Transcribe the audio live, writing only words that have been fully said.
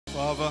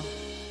Father,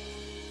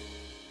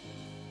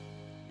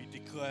 we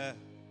declare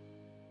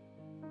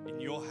in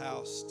your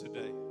house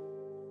today,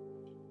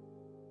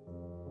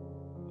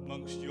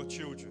 amongst your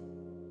children,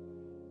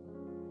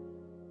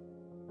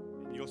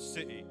 in your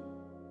city,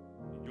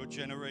 in your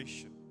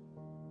generation,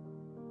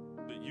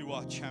 that you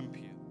are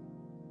champion.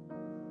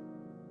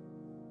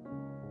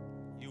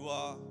 You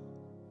are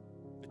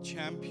the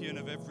champion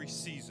of every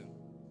season,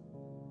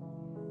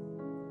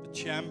 the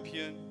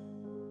champion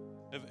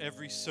of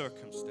every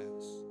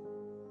circumstance,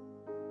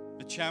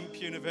 the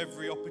champion of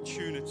every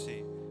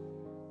opportunity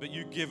that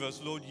you give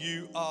us. Lord,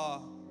 you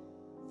are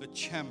the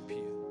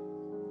champion.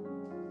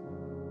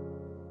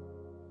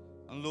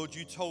 And Lord,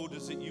 you told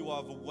us that you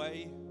are the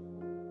way,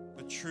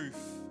 the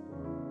truth,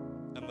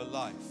 and the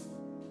life.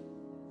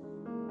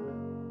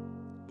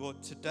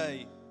 Lord,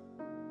 today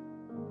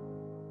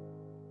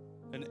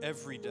and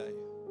every day,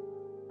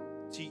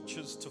 teach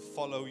us to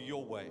follow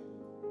your way.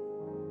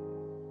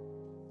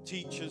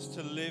 Teach us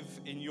to live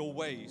in your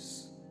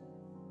ways.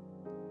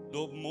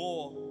 Lord,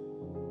 more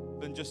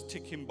than just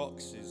ticking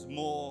boxes,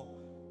 more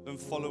than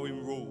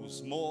following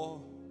rules,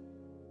 more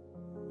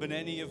than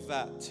any of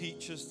that.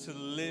 Teach us to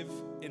live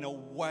in a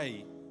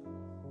way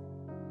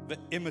that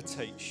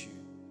imitates you,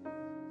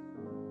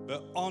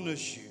 that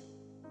honors you.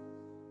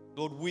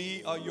 Lord,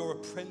 we are your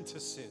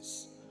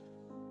apprentices.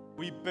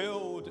 We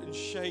build and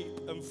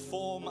shape and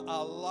form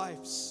our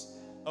lives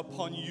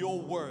upon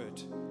your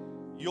word,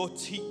 your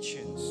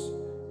teachings,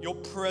 your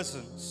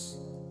presence.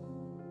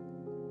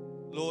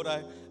 Lord,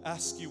 I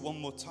ask you one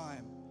more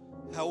time,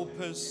 help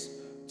us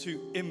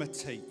to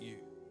imitate you.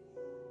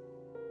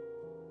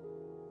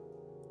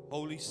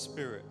 Holy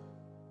Spirit,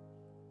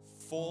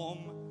 form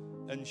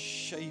and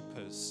shape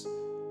us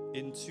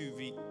into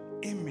the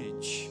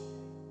image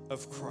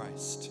of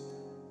Christ.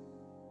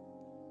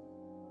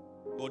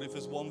 Lord, if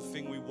there's one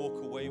thing we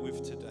walk away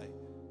with today,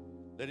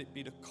 let it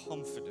be the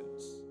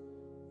confidence,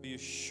 the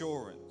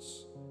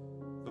assurance,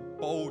 the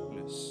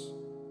boldness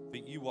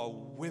that you are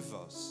with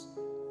us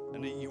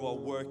and that you are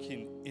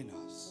working in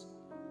us.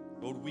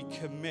 Lord, we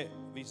commit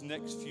these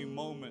next few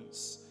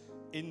moments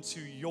into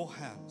your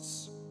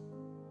hands.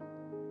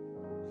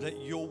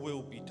 Let your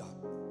will be done.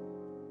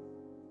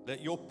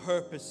 Let your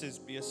purposes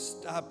be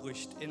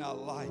established in our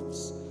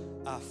lives,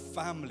 our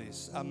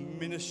families, our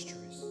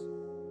ministries.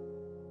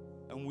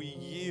 And we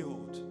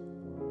yield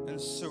and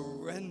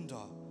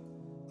surrender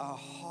our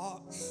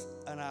hearts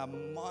and our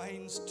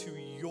minds to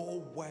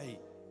your way.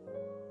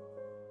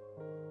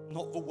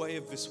 Not the way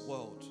of this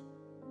world.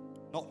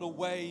 Not the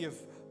way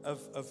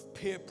of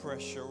peer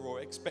pressure or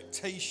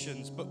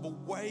expectations, but the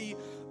way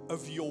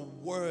of your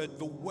word,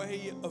 the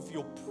way of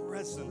your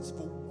presence,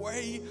 the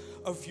way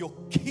of your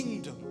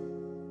kingdom.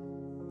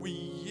 We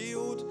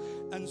yield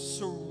and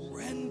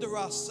surrender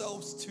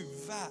ourselves to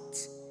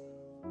that.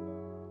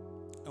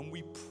 And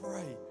we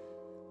pray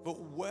that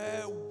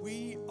where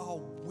we are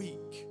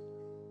weak,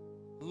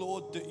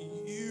 Lord, that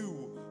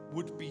you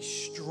would be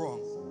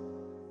strong.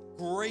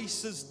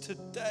 Grace us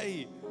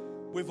today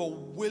with a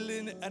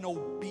willing and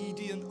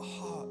obedient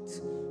heart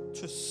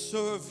to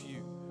serve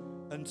you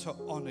and to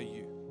honor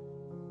you.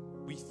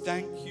 We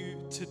thank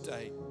you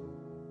today.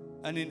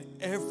 And in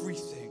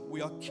everything, we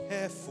are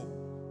careful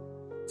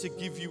to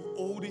give you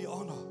all the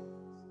honor,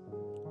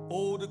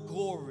 all the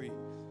glory,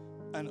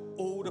 and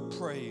all the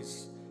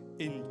praise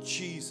in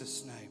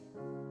Jesus'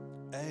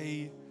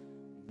 name.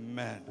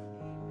 Amen.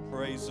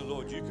 Praise the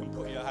Lord. You can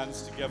put your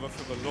hands together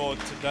for the Lord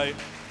today.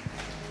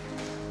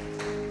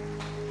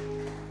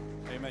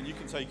 Amen. You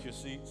can take your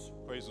seats.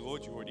 Praise the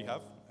Lord. You already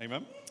have.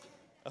 Amen.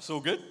 That's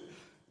all good.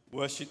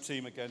 Worship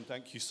team, again,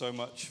 thank you so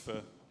much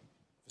for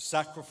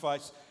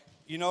sacrifice.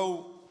 You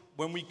know,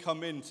 when we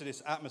come into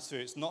this atmosphere,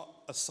 it's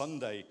not a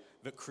Sunday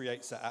that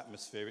creates that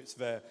atmosphere. It's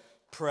their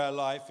prayer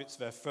life. It's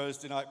their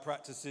Thursday night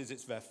practices.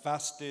 It's their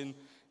fasting.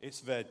 It's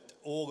their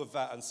all of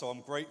that. And so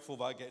I'm grateful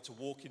that I get to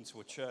walk into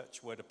a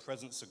church where the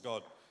presence of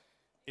God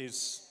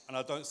is, and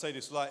I don't say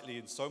this lightly,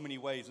 in so many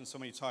ways and so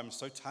many times,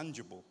 so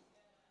tangible.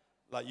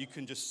 Like you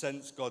can just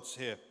sense God's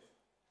here.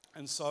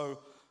 And so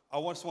I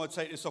just want to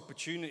take this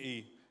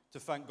opportunity to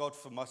thank God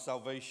for my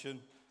salvation.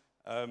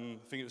 I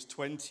think it was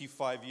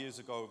 25 years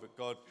ago that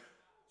God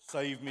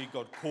saved me,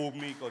 God called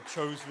me, God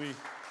chose me.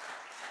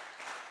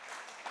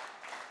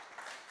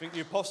 I think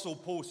the Apostle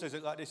Paul says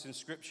it like this in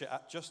Scripture: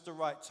 at just the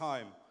right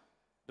time,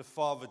 the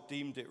Father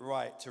deemed it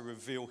right to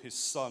reveal his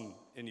Son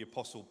in the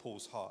Apostle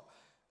Paul's heart.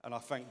 And I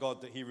thank God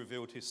that he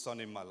revealed his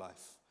Son in my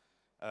life.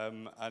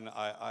 And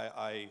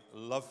I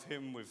love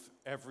him with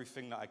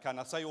everything that I can.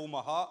 I say all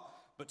my heart,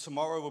 but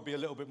tomorrow will be a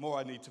little bit more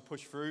I need to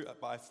push through,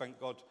 but I thank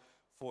God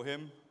for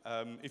him.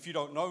 If you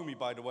don't know me,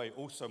 by the way,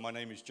 also my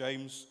name is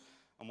James.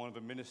 I'm one of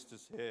the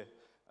ministers here.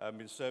 I've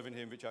been serving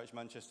here in Victoria Church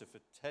Manchester for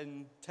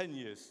 10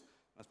 years.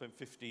 I spent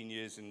 15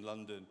 years in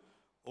London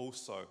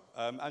also.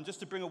 And just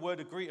to bring a word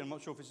of greeting, I'm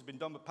not sure if this has been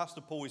done, but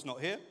Pastor Paul is not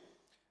here.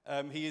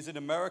 He is in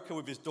America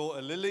with his daughter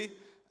Lily,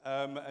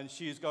 and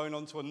she is going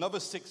on to another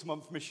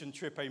 6-month mission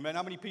trip. Amen.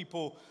 How many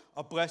people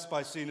are blessed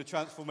by seeing the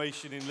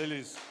transformation in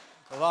Lily's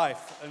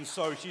life? And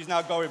so she's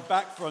now going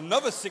back for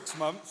another 6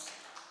 months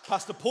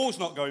Pastor Paul's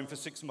not going for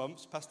 6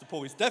 months. Pastor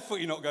Paul is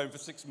definitely not going for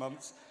 6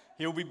 months.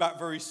 He'll be back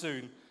very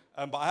soon.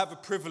 But I have a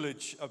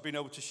privilege of being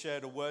able to share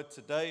the word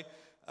today.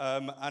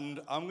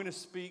 And I'm going to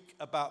speak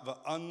about the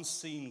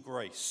unseen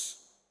grace.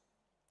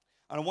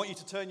 And I want you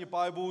to turn your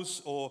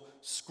Bibles or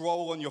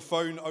scroll on your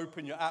phone,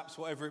 open your apps,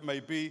 whatever it may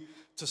be,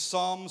 to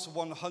Psalms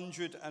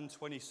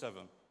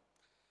 127.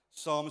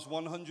 Psalms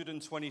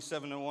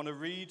 127. I want to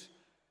read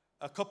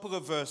a couple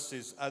of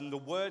verses. And the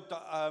word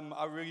that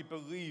I really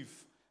believe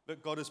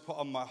that God has put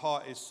on my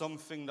heart is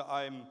something that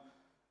I'm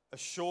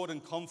assured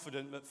and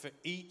confident that for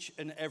each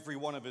and every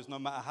one of us, no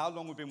matter how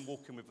long we've been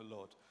walking with the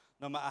Lord,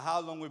 no matter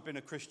how long we've been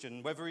a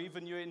Christian, whether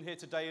even you're in here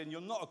today and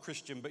you're not a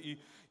Christian, but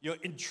you're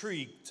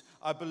intrigued,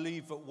 I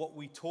believe that what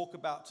we talk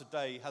about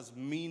today has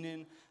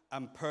meaning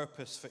and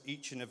purpose for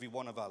each and every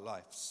one of our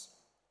lives.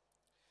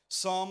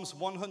 Psalms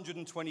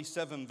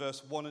 127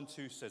 verse 1 and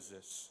 2 says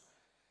this: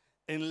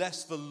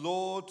 "Unless the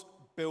Lord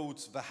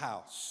builds the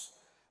house,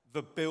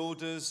 the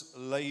builders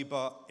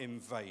labor in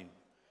vain.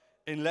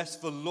 Unless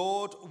the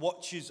Lord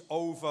watches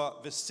over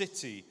the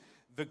city,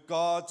 the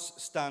guards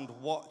stand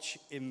watch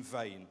in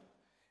vain.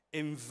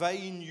 In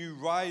vain you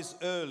rise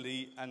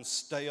early and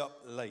stay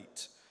up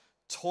late,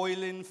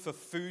 toiling for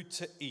food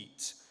to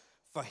eat,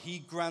 for he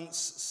grants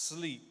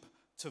sleep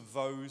to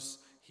those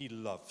he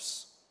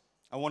loves."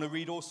 I want to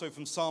read also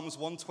from Psalms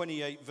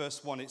 128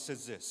 verse 1. It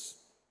says this: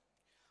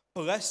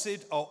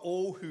 "Blessed are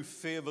all who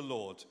fear the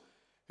Lord,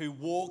 who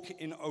walk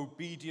in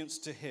obedience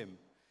to him.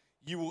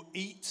 You will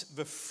eat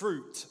the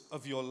fruit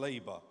of your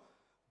labor.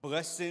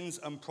 Blessings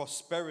and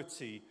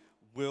prosperity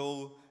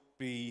will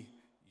be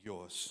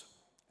yours."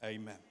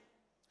 Amen.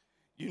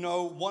 You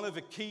know, one of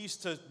the keys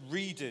to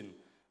reading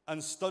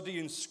and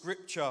studying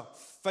Scripture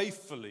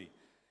faithfully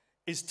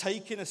is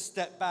taking a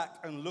step back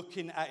and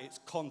looking at its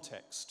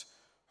context.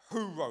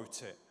 Who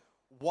wrote it?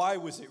 Why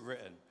was it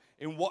written?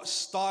 In what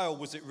style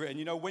was it written?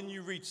 You know, when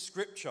you read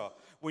Scripture,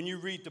 when you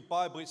read the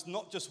Bible, it's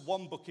not just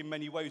one book in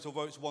many ways,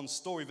 although it's one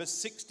story. There's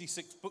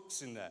 66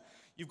 books in there.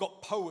 You've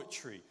got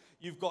poetry,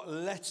 you've got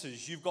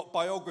letters, you've got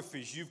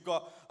biographies, you've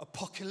got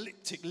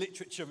apocalyptic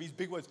literature, these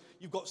big words.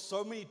 You've got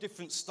so many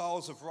different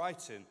styles of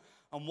writing.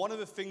 And one of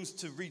the things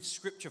to read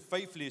Scripture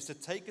faithfully is to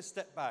take a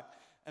step back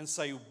and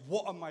say,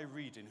 what am I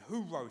reading?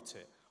 Who wrote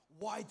it?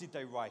 Why did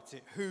they write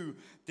it? Who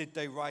did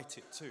they write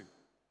it to?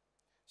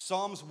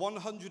 Psalms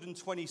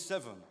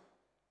 127,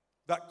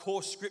 that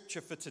core scripture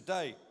for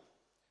today,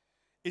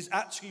 is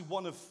actually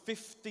one of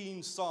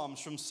 15 psalms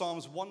from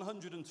Psalms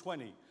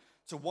 120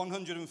 to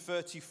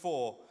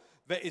 134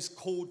 that is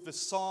called the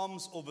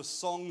Psalms or the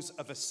Songs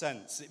of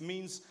Ascents. It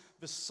means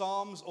the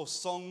psalms or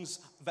songs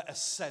that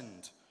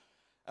ascend.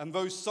 And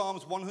those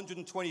Psalms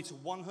 120 to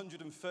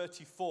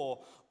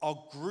 134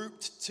 are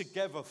grouped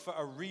together for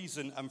a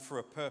reason and for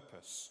a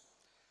purpose.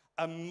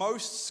 And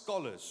most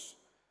scholars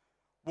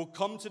will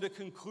come to the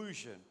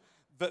conclusion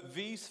that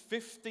these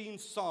 15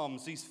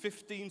 psalms, these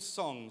 15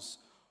 songs,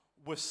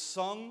 were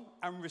sung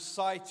and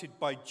recited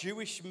by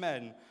Jewish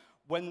men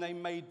when they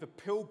made the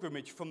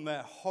pilgrimage from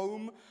their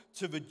home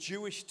to the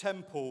Jewish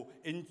temple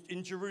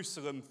in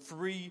Jerusalem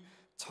 3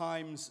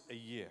 times a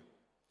year.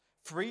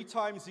 3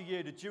 times a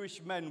year, the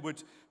Jewish men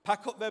would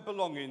pack up their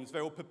belongings,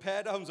 they would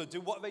prepare their homes, they'd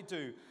do what they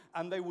do,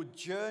 and they would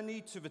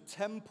journey to the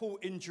temple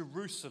in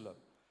Jerusalem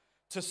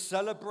to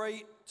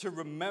celebrate, to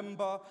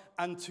remember,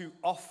 and to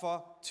offer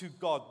to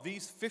God.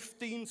 These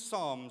 15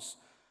 psalms,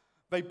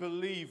 they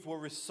believe, were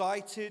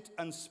recited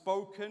and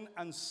spoken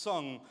and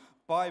sung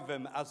by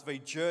them as they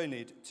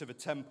journeyed to the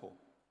temple.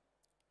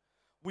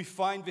 We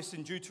find this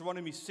in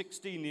Deuteronomy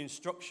 16, the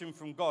instruction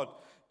from God.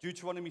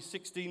 Deuteronomy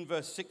 16,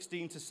 verse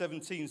 16 to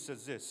 17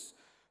 says this: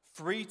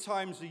 "3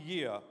 times a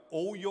year,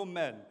 all your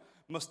men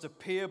must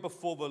appear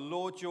before the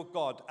Lord your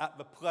God at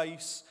the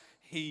place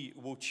he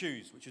will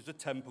choose," which is the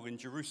temple in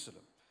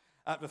Jerusalem,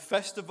 "at the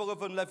festival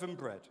of unleavened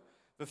bread,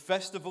 the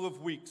festival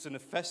of weeks, and the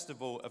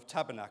festival of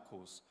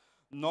tabernacles.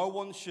 No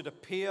one should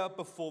appear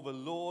before the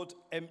Lord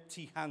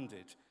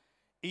empty-handed.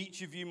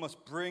 Each of you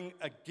must bring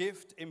a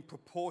gift in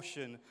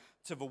proportion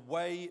to the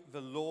way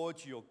the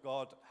Lord your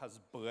God has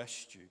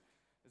blessed you."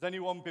 Has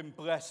anyone been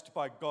blessed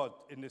by God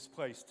in this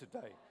place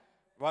today?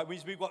 Right?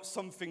 We've got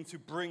something to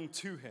bring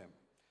to him.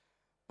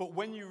 But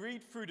when you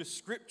read through the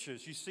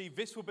scriptures, you see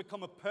this will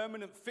become a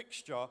permanent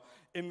fixture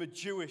in the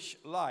Jewish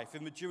life,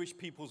 in the Jewish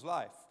people's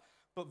life.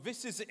 But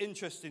this is the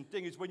interesting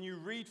thing, is when you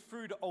read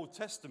through the Old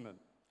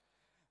Testament,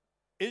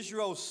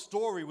 Israel's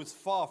story was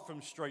far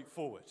from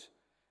straightforward.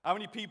 How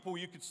many people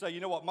you could say,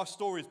 you know what, my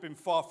story has been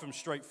far from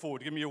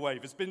straightforward? Give me a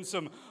wave. There's been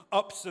some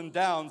ups and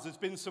downs. There's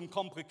been some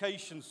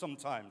complications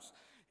sometimes.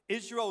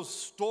 Israel's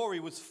story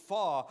was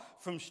far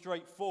from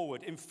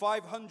straightforward. In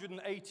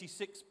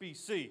 586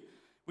 BC,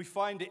 we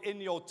find it in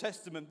the Old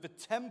Testament, the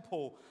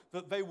temple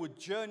that they would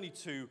journey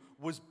to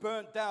was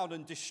burnt down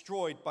and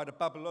destroyed by the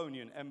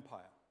Babylonian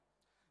Empire.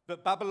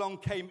 That Babylon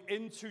came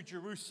into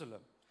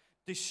Jerusalem,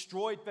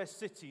 destroyed their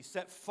city,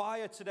 set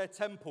fire to their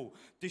temple,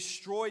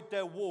 destroyed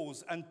their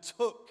walls, and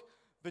took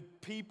the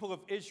people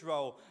of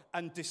Israel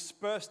and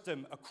dispersed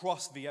them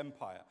across the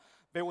empire.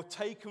 They were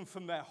taken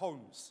from their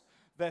homes.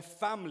 their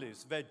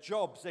families, their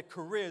jobs, their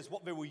careers,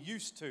 what they were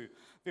used to.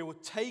 They were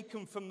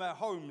taken from their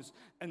homes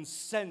and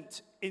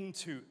sent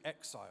into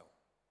exile.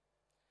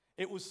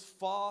 It was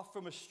far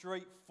from a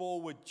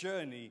straightforward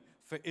journey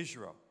for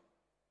Israel.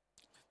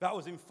 That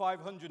was in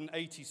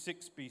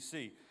 586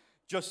 BC.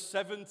 Just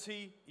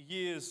 70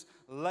 years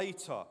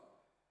later,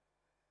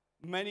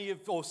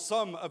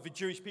 some of the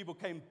Jewish people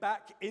came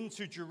back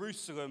into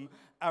Jerusalem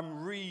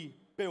and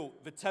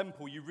rebuilt the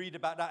temple. You read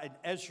about that in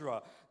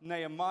Ezra,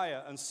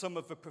 Nehemiah, and some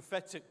of the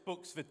prophetic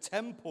books. The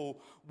temple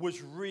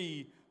was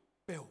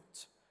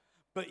rebuilt.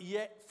 But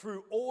yet,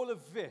 through all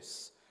of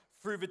this,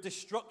 through the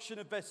destruction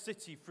of their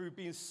city, through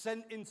being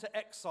sent into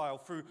exile,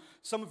 through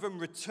some of them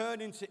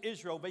returning to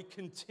Israel, they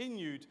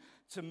continued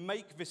to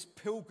make this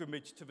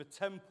pilgrimage to the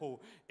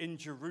temple in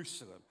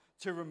Jerusalem,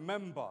 to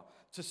remember,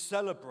 to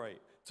celebrate,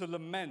 to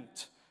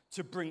lament,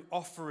 to bring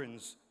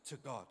offerings to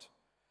God.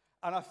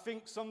 And I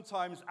think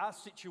sometimes our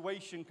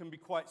situation can be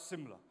quite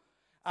similar.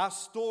 Our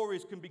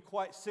stories can be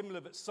quite similar,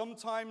 but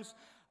sometimes,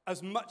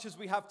 as much as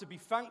we have to be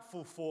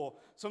thankful for,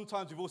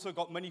 sometimes we've also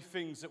got many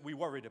things that we're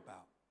worried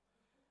about.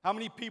 How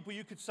many people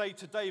you could say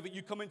today that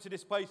you come into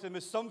this place and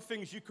there's some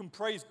things you can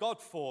praise God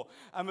for,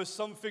 and there's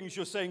some things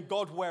you're saying,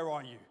 God, where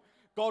are you?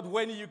 God,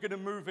 when are you going to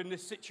move in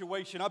this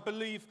situation? I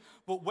believe,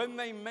 but when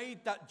they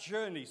made that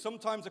journey,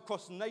 sometimes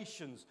across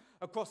nations,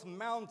 across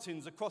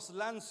mountains, across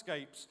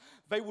landscapes,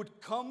 they would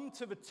come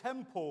to the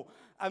temple,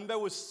 and there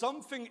was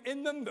something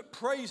in them that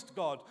praised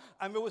God,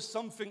 and there was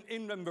something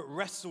in them that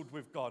wrestled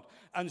with God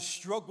and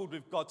struggled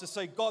with God to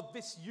say, God,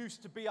 this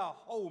used to be our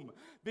home.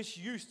 This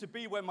used to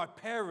be where my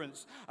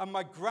parents and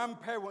my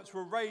grandparents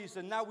were raised,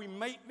 and now we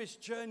make this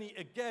journey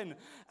again,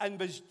 and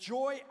there's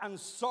joy and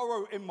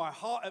sorrow in my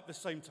heart at the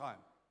same time.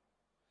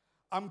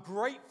 I'm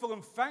grateful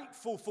and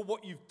thankful for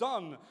what you've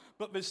done,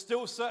 but there's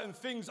still certain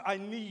things I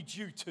need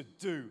you to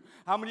do.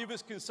 How many of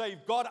us can say,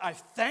 God, I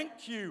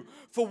thank you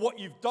for what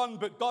you've done,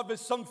 but God,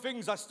 there's some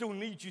things I still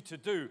need you to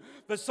do.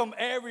 There's some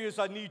areas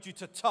I need you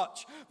to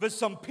touch. There's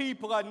some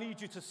people I need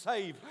you to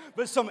save.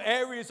 There's some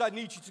areas I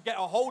need you to get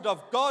a hold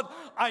of. God,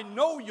 I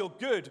know you're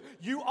good.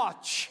 You are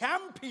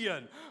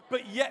champion,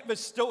 but yet there's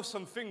still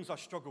some things I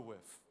struggle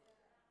with.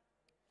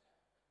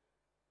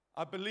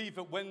 I believe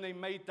that when they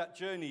made that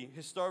journey,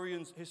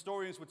 historians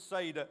would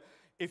say that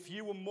if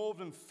you were more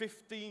than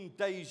 15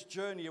 days'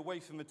 journey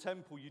away from the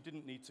temple, you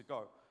didn't need to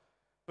go.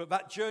 But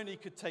that journey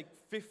could take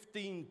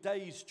 15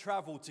 days'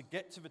 travel to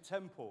get to the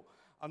temple.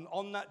 And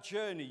on that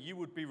journey, you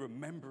would be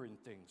remembering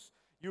things.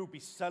 You would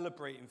be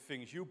celebrating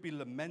things. You would be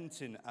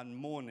lamenting and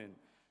mourning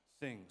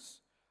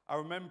things. I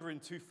remember in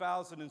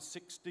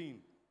 2016,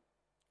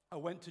 I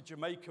went to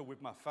Jamaica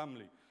with my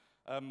family.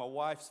 My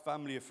wife's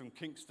family are from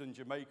Kingston,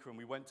 Jamaica, and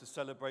we went to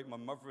celebrate my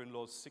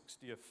mother-in-law's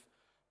 60th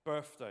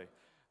birthday.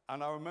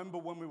 And I remember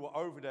when we were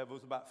over there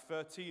was about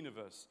 13 of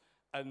us,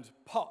 and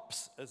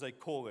Pops, as they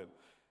call him,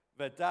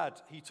 their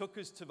dad, he took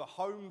us to the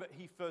home that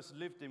he first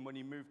lived in when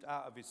he moved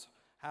out of his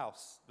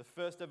house, the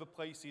first ever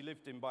place he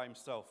lived in by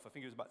himself. I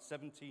think he was about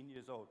 17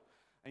 years old.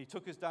 And he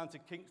took us down to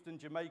Kingston,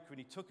 Jamaica, and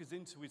he took us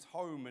into his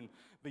home and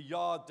the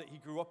yard that he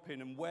grew up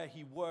in and where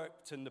he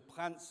worked and the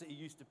plants that he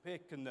used to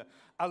pick and the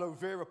aloe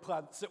vera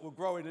plants that were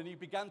growing. And he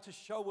began to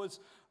show us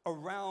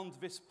around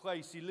this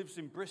place. He lives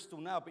in Bristol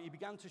now, but he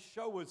began to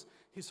show us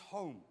his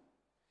home.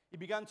 He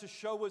began to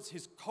show us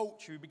his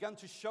culture. He began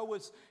to show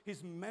us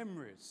his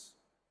memories.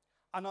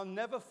 And I'll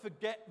never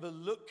forget the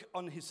look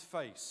on his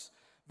face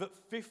that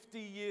 50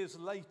 years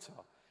later,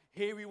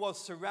 here he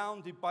was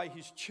surrounded by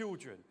his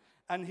children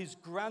and his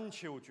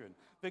grandchildren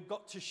that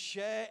got to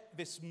share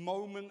this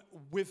moment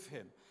with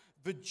him.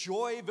 The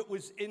joy that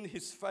was in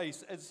his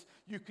face, as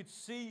you could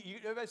see, you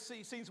ever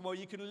see scenes where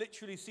you can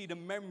literally see the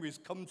memories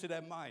come to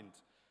their mind.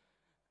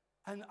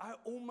 And I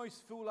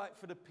almost feel like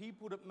for the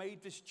people that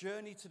made this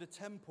journey to the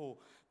temple,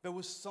 there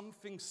was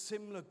something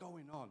similar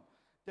going on.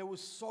 There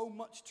was so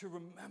much to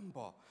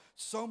remember,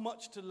 so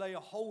much to lay a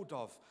hold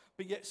of,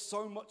 but yet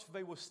so much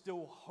they were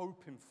still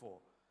hoping for,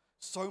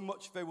 so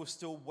much they were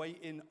still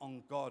waiting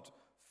on God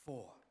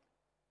for.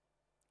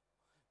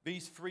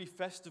 These three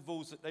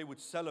festivals that they would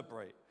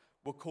celebrate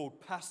were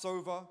called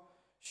Passover,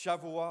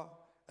 Shavuot,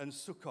 and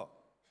Sukkot.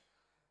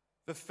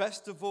 The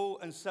festival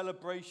and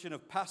celebration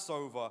of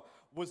Passover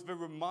was the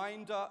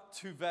reminder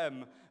to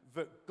them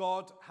that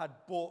God had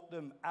brought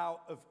them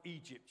out of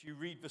Egypt. You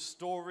read the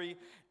story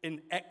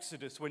in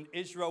Exodus when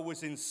Israel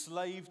was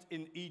enslaved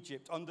in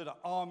Egypt under the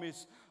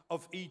armies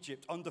of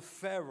Egypt, under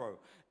Pharaoh.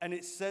 And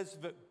it says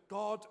that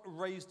God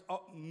raised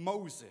up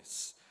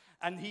Moses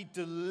and he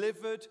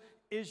delivered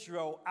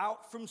Israel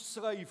out from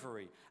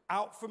slavery,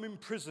 out from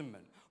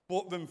imprisonment,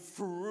 brought them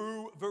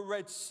through the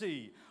Red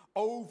Sea,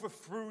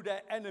 overthrew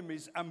their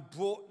enemies, and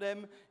brought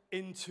them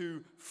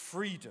into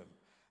freedom.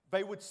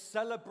 They would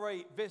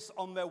celebrate this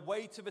on their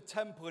way to the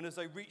temple, and as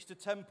they reached the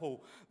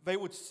temple, they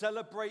would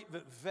celebrate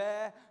that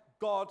there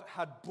God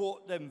had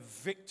brought them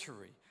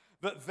victory.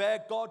 that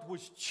their God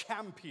was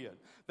champion,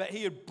 that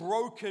he had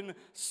broken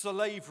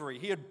slavery,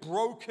 he had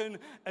broken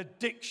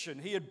addiction,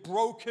 he had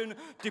broken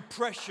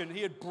depression,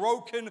 he had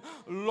broken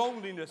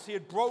loneliness, he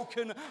had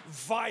broken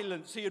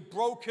violence, he had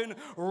broken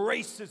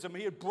racism,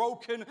 he had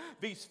broken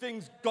these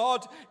things.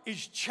 God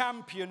is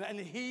champion, and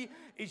he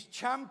is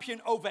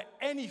champion over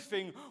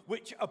anything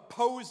which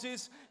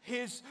opposes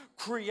his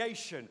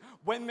creation.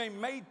 When they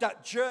made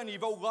that journey,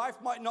 though life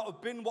might not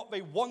have been what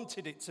they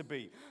wanted it to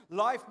be,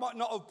 life might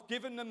not have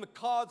given them the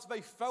cards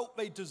they felt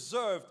they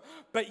deserved,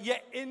 but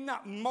yet in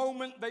that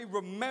moment they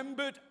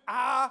remembered,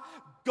 our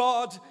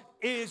God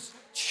is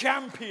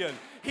champion.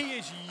 He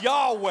is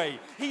Yahweh.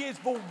 He is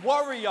the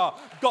warrior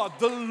God,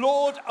 the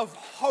Lord of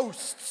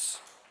hosts.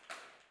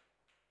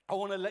 I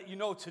want to let you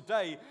know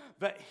today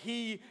that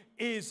he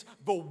is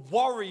the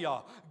warrior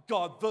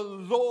God, the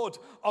Lord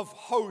of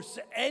hosts.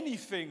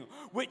 Anything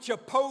which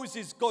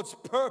opposes God's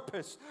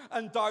purpose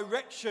and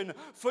direction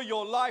for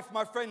your life,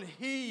 my friend,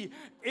 he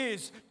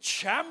is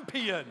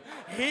champion.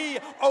 He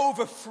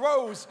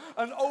overthrows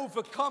and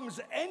overcomes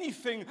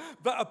anything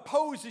that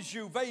opposes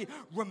you. They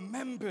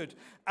remembered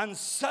and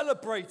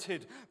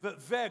celebrated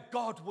that their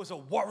God was a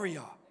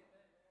warrior.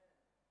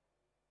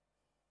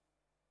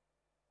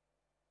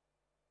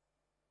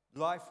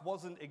 Life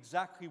wasn't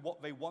exactly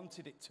what they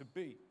wanted it to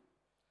be.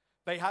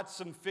 They had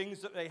some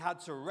things that they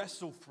had to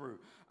wrestle through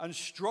and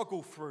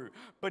struggle through,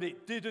 but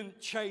it didn't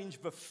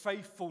change the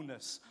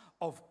faithfulness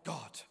of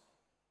God.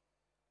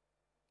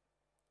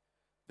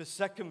 The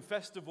second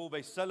festival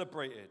they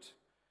celebrated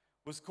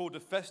was called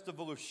the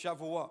Festival of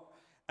Shavuot,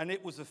 and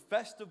it was a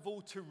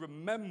festival to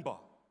remember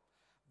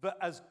that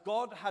as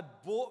God had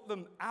brought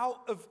them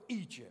out of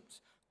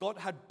Egypt, God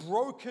had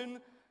broken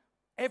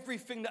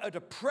everything that had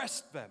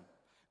oppressed them.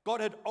 God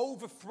had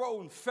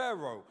overthrown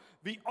Pharaoh,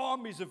 the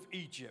armies of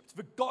Egypt,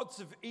 the gods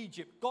of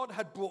Egypt. God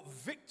had brought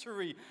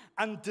victory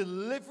and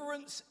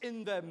deliverance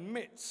in their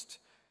midst.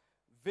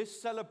 This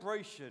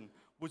celebration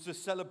was a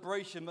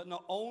celebration that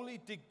not only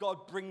did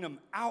God bring them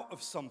out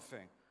of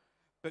something,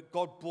 but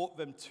God brought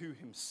them to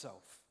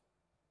himself.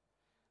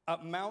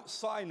 At Mount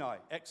Sinai,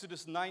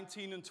 Exodus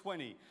 19 and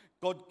 20,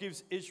 God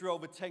gives Israel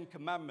the Ten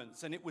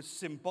Commandments, and it was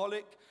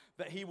symbolic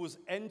that he was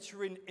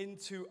entering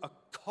into a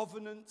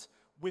covenant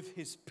with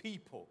his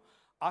people.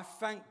 I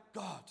thank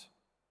God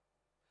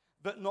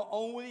that not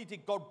only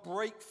did God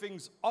break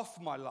things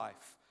off my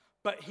life,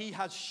 but he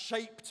has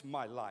shaped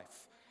my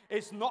life.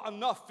 It's not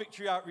enough,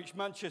 Victory Outreach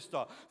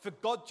Manchester, for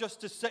God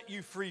just to set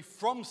you free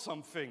from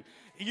something.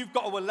 You've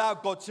got to allow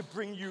God to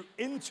bring you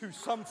into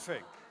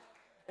something.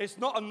 It's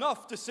not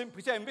enough to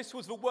simply say, and this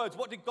was the words,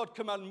 what did God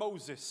command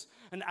Moses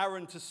and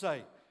Aaron to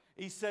say?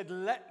 He said,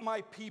 let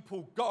my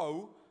people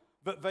go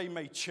that they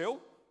may chill.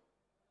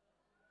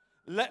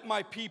 Let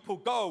my people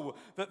go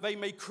that they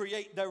may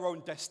create their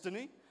own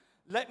destiny.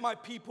 Let my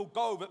people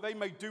go that they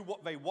may do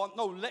what they want.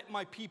 No, let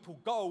my people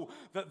go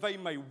that they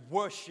may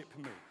worship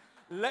me.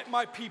 Let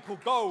my people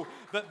go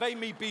that they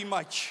may be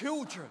my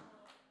children.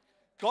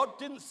 God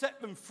didn't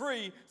set them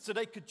free so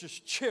they could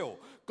just chill.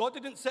 God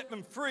didn't set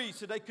them free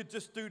so they could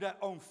just do their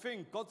own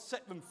thing. God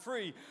set them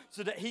free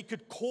so that he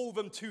could call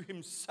them to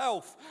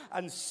himself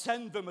and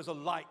send them as a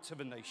light to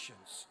the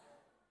nations.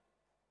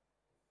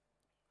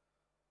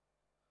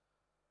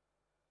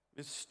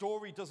 This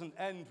story doesn't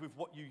end with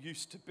what you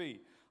used to be.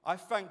 I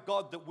thank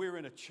God that we're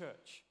in a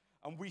church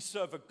and we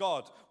serve a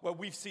God where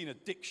we've seen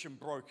addiction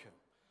broken.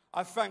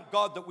 I thank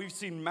God that we've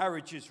seen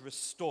marriages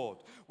restored.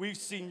 We've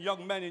seen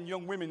young men and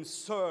young women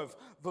serve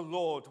the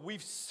Lord.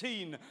 We've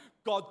seen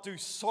God do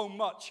so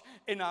much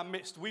in our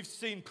midst. We've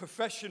seen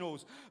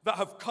professionals that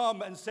have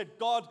come and said,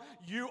 God,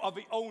 you are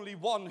the only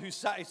one who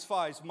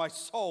satisfies my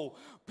soul.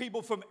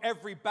 People from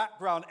every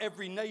background,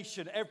 every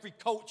nation, every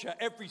culture,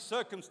 every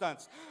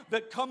circumstance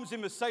that comes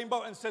in the same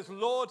boat and says,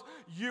 Lord,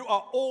 you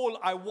are all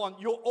I want.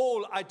 You're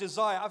all I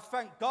desire. I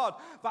thank God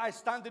that I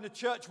stand in a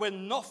church where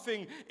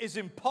nothing is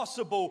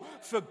impossible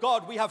for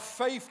God. We have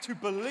faith to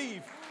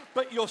believe.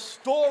 But your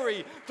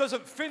story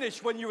doesn't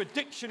finish when your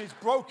addiction is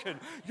broken.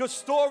 Your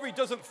story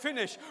doesn't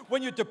finish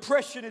when your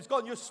depression is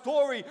gone. Your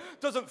story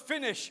doesn't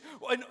finish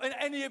in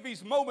any of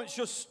these moments.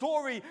 Your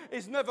story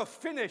is never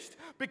finished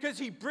because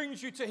he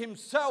brings you to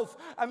himself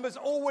and there's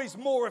always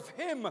more of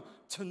him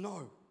to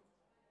know.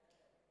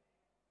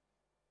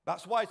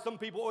 That's why some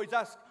people always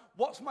ask,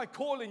 what's my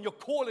calling? Your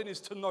calling is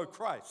to know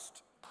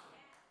Christ.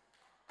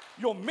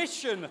 Your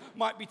mission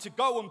might be to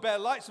go and bear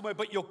light somewhere,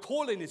 but your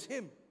calling is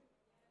him.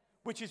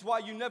 Which is why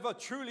you never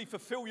truly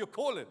fulfill your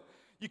calling.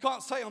 You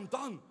can't say, I'm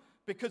done,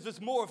 because there's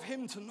more of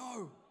him to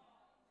know.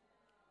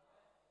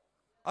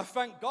 I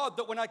thank God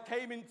that when I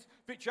came in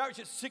Victory Outreach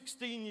at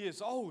 16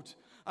 years old,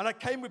 and I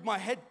came with my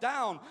head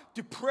down,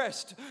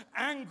 depressed,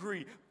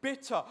 angry,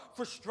 bitter,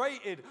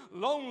 frustrated,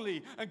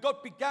 lonely, and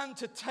God began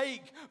to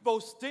take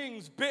those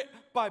things bit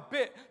by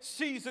bit,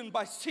 season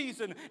by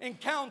season,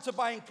 encounter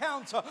by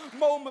encounter,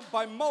 moment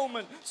by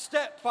moment,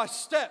 step by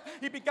step.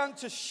 He began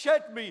to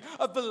shed me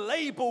of the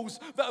labels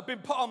that have been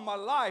put on my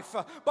life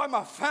by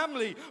my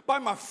family, by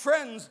my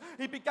friends.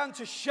 He began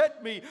to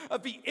shed me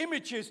of the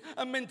images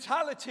and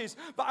mentalities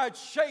that I had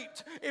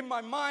shaped in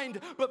my mind.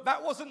 But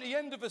that wasn't the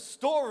end of the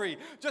story.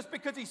 Just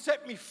because he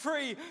set me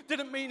free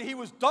didn't mean he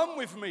was done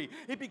with me.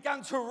 He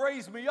began to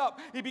raise me up.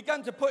 He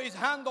began to put his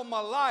hand on my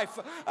life,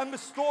 and the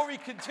story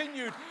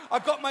continued. I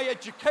got my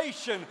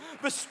education.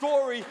 The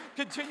story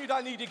continued.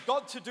 I needed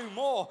God to do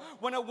more.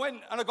 When I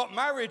went and I got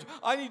married,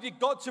 I needed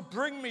God to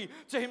bring me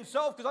to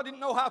himself because I didn't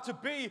know how to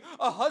be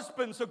a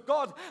husband. So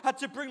God had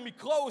to bring me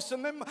close.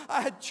 And then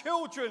I had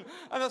children,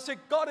 and I said,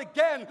 God,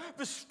 again,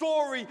 the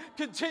story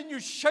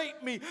continues.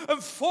 Shape me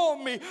and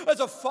form me as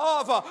a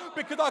father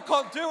because I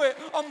can't do it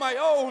on my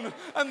own.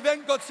 And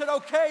then God said,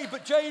 okay,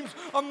 but James,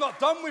 I'm not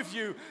done with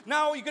you.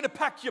 Now you're going to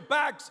pack your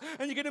bags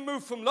and you're going to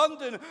move from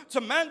London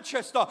to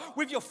Manchester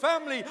with your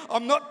family.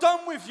 I'm not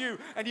done with you.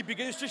 And he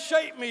begins to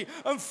shape me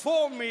and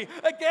form me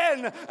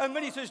again. And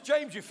then he says,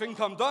 James, you think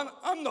I'm done?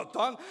 I'm not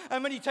done.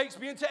 And then he takes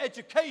me into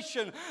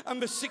education.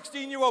 And the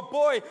 16-year-old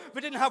boy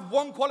that didn't have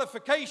one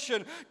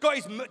qualification got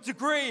his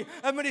degree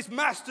and then his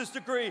master's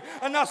degree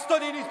and now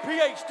studying his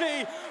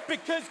PhD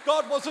because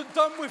God wasn't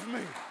done with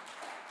me.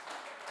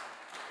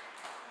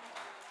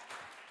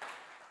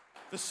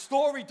 The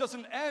story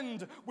doesn't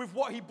end with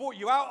what he brought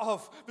you out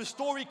of. The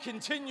story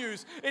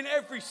continues in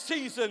every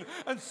season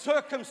and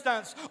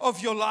circumstance of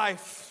your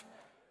life.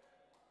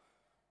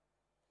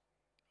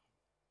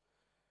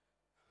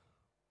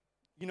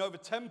 You know, the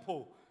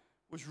temple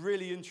was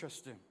really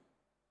interesting.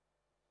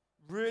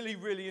 Really,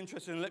 really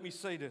interesting. And let me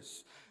say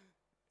this.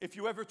 If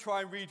you ever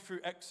try and read through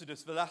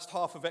Exodus, the last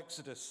half of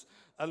Exodus,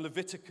 and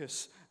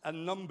Leviticus,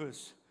 and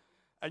Numbers,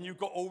 and you've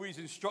got all these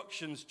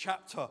instructions,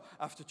 chapter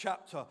after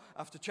chapter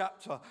after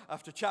chapter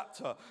after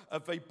chapter.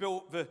 They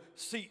built the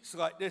seats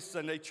like this,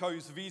 and they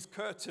chose these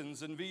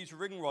curtains and these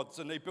ring rods,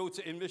 and they built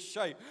it in this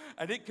shape.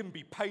 And it can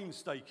be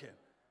painstaking.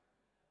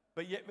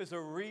 But yet there's a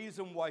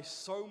reason why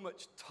so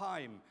much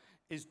time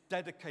is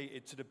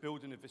dedicated to the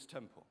building of this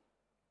temple.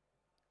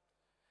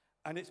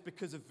 And it's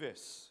because of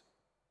this.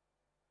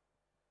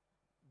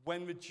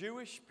 When the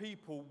Jewish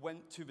people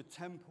went to the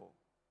temple,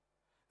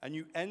 and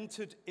you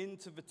entered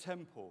into the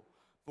temple,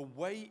 the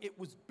way it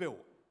was built,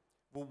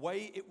 the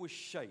way it was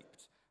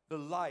shaped, the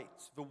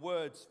lights, the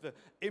words, the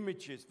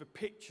images, the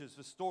pictures,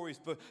 the stories,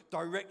 the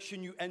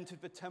direction you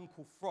entered the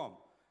temple from,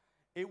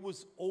 it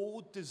was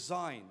all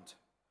designed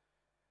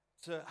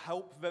to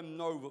help them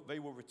know that they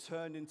were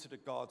returning to the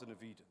Garden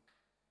of Eden.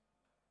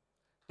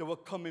 They were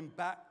coming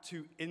back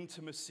to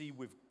intimacy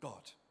with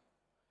God.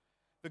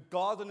 The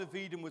Garden of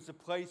Eden was a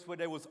place where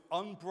there was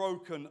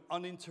unbroken,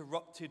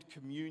 uninterrupted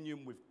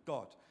communion with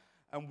God.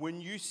 And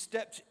when you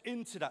stepped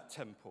into that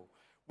temple,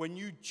 when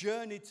you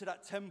journeyed to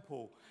that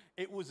temple,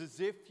 it was as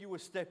if you were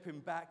stepping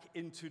back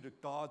into the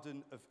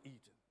Garden of Eden.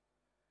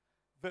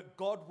 That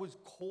God was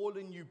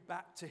calling you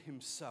back to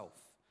himself.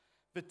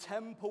 The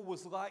temple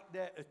was like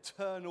their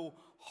eternal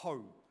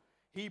home.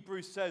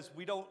 Hebrews says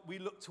we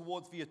look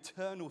towards the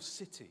eternal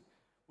city.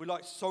 We're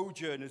like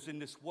sojourners in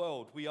this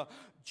world. We are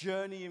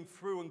journeying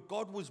through, and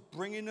God was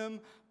bringing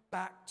them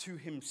back to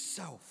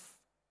himself.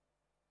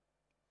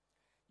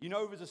 You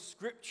know, there's a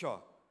scripture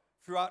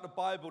throughout the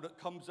Bible that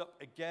comes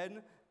up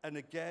again and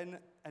again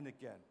and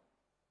again.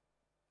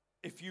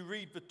 If you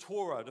read the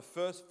Torah, the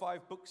first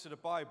 5 books of the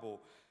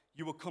Bible,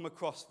 you will come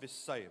across this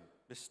saying,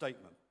 this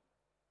statement.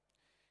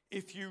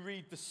 If you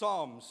read the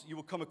Psalms, you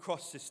will come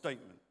across this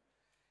statement.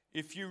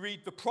 If you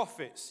read the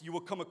prophets, you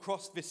will come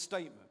across this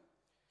statement.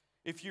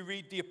 If you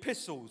read the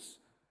epistles,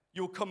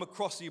 you'll come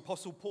across the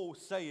Apostle Paul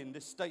saying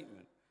this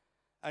statement.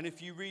 And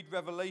if you read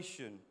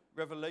Revelation,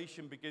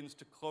 Revelation begins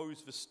to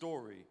close the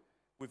story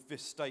with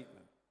this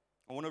statement.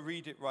 I want to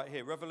read it right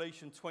here.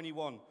 Revelation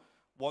 21,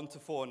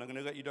 1-4, and I'm going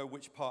to let you know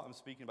which part I'm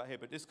speaking about here.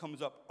 But this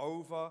comes up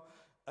over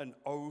and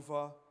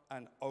over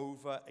and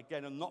over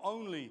again. And not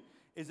only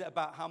is it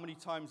about how many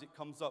times it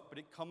comes up, but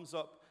it comes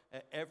up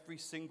at every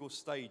single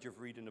stage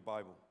of reading the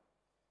Bible.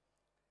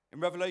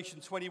 In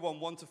Revelation 21,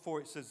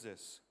 1-4, it says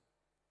this.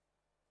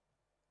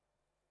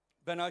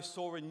 Then I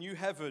saw a new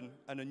heaven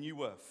and a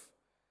new earth.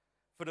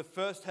 For the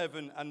first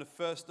heaven and the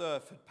first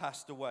earth had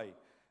passed away,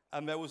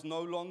 and there was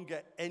no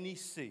longer any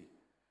sea.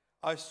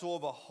 I saw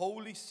the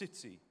holy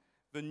city,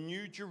 the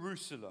new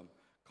Jerusalem,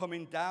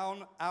 coming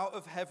down out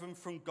of heaven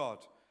from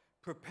God,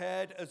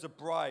 prepared as a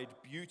bride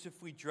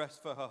beautifully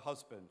dressed for her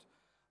husband.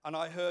 And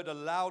I heard a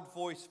loud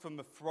voice from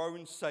the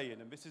throne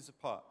saying, and this is the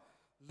part,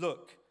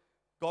 look,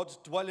 God's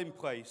dwelling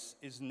place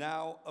is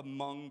now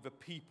among the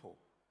people,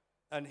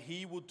 and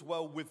he will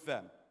dwell with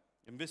them.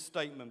 In this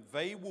statement,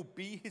 they will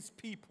be his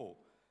people,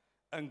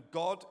 and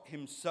God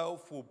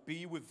himself will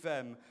be with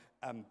them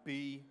and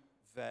be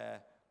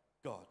their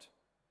God.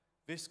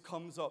 This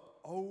comes up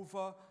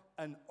over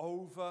and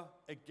over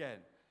again,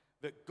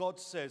 that God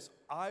says,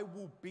 I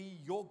will be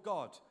your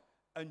God,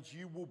 and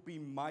you will be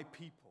my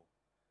people.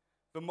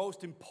 The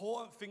most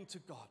important thing to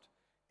God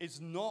is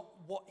not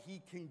what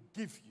he can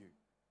give you.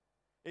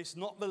 It's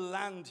not the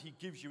land he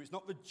gives you. It's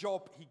not the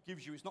job he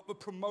gives you. It's not the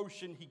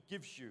promotion he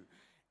gives you.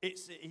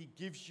 He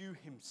gives you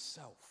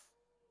himself.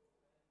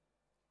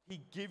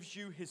 He gives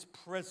you his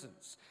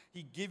presence.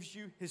 He gives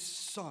you his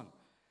son.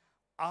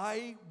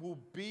 I will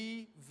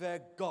be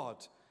their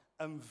God,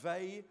 and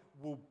they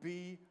will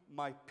be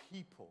my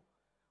people.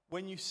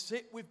 When you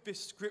sit with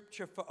this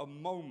scripture for a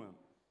moment,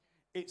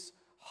 it's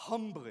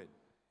humbling,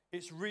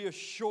 it's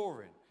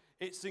reassuring,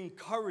 it's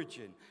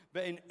encouraging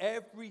that in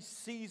every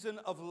season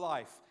of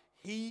life,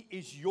 he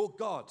is your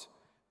God,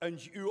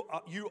 and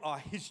you are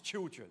his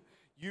children.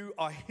 You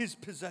are his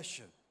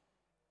possession.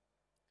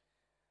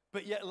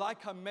 But yet,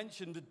 like I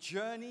mentioned, the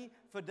journey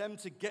for them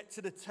to get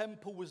to the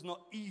temple was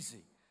not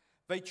easy.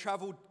 They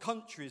traveled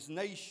countries,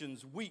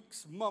 nations,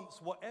 weeks, months,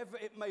 whatever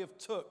it may have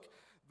took.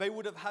 They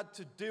would have had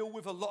to deal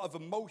with a lot of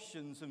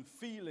emotions and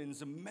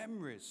feelings and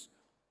memories.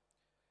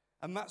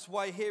 And that's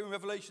why here in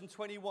Revelation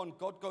 21,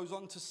 God goes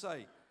on to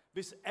say,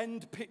 this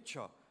end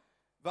picture,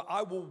 that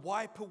I will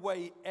wipe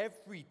away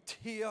every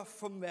tear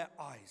from their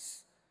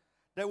eyes.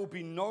 There will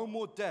be no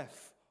more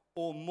death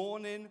or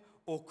mourning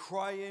or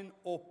crying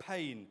or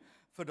pain,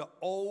 for the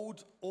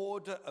old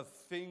order of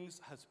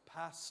things has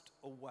passed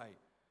away.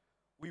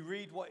 We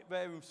read what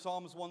there in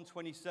Psalms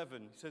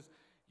 127. He says,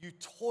 you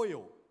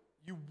toil,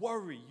 you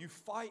worry, you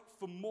fight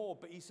for more.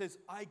 But he says,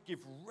 I give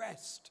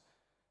rest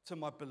to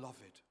my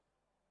beloved.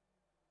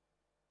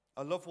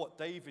 I love what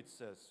David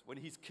says when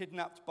he's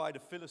kidnapped by the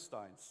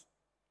Philistines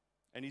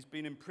and he's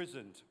been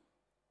imprisoned.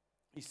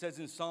 He says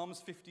in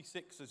Psalms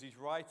 56, as he's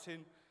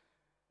writing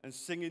and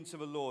singing to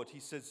the Lord, he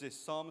says this,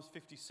 Psalms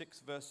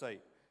 56, verse 8,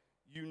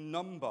 you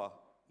number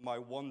my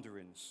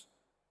wanderings.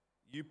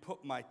 You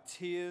put my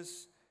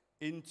tears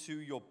into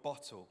your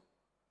bottle.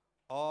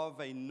 Are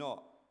they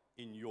not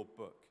in your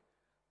book?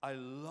 I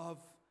love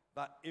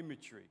that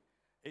imagery.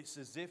 It's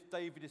as if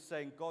David is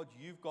saying, God,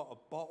 you've got a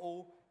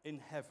bottle in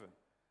heaven,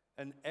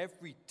 and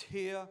every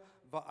tear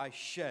that I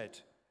shed,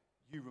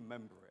 you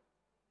remember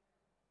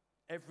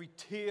it. Every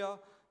tear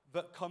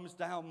that comes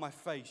down my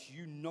face,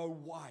 you know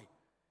why.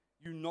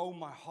 You know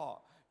my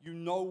heart. You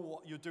know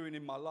what you're doing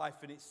in my life.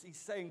 And he's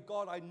saying,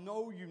 God, I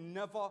know you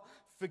never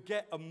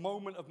forget a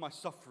moment of my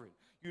suffering.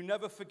 You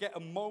never forget a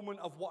moment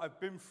of what I've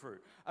been through.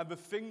 And the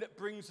thing that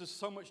brings us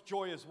so much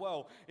joy as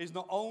well is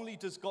not only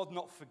does God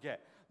not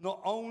forget, not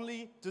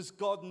only does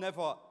God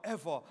never,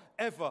 ever,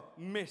 ever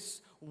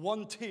miss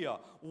one tear,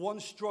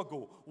 one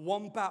struggle,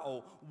 one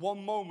battle,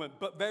 one moment,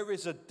 but there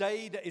is a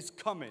day that is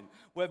coming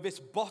where this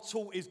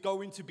bottle is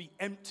going to be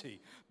empty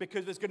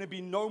because there's going to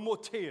be no more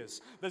tears.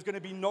 There's going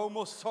to be no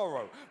more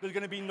sorrow. There's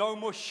going to be no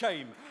more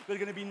shame. There's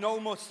going to be no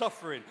more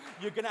suffering.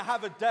 You're going to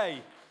have a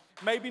day,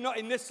 maybe not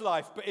in this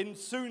life, but in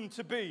soon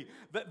to be,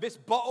 that this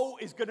bottle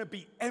is going to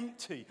be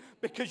empty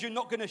because you're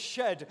not going to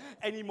shed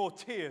any more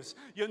tears.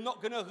 You're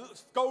not going to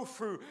go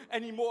through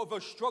any more of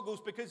those struggles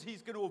because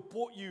he's going to have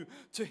brought you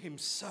to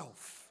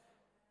himself.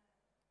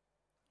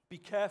 Be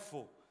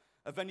careful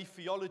of any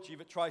theology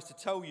that tries to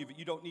tell you that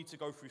you don't need to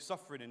go through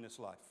suffering in this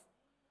life.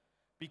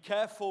 Be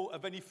careful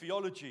of any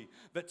theology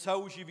that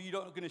tells you that you're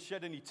not going to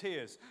shed any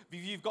tears.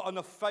 If you've got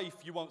enough faith,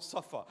 you won't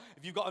suffer.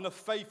 If you've got enough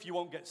faith, you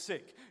won't get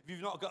sick. If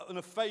you've not got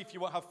enough faith, you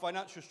won't have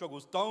financial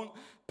struggles. Don't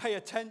pay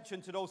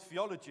attention to those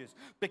theologies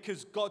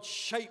because God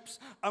shapes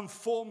and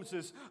forms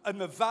us in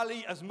the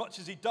valley as much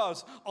as he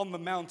does on the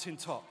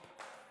mountaintop.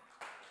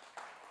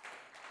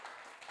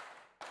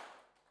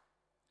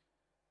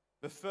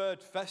 The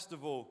third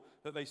festival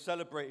that they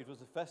celebrated was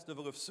the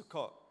festival of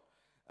Sukkot.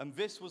 And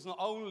this was not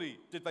only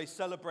did they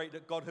celebrate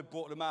that God had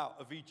brought them out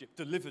of Egypt,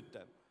 delivered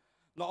them.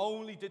 Not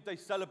only did they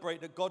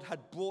celebrate that God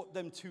had brought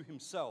them to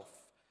himself,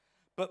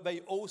 but they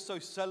also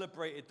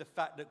celebrated the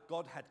fact that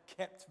God had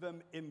kept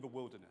them in the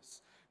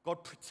wilderness.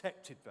 God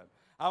protected them.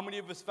 How many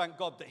of us thank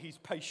God that he's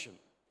patient?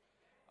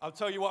 I'll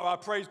tell you what, I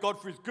praise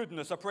God for his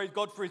goodness. I praise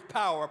God for his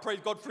power. I praise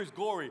God for his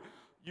glory.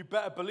 You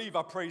better believe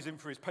I praise him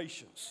for his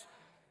patience.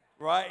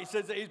 Right? He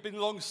says that he's been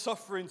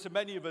long-suffering to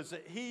many of us,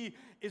 that he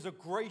is a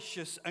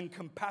gracious and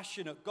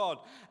compassionate God.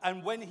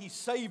 And when he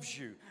saves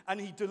you,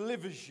 and he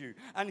delivers you,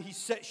 and he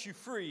sets you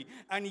free,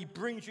 and he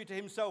brings you to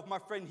himself, my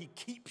friend, he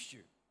keeps you.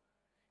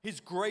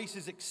 His grace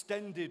is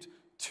extended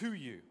to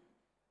you.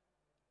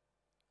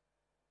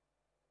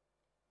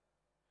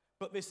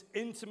 But this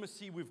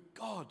intimacy with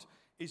God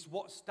is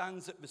what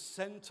stands at the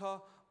center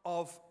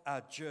of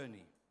our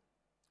journey.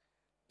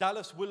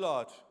 Dallas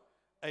Willard,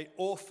 an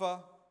author,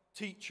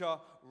 teacher,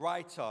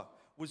 writer,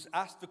 was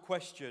asked the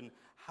question,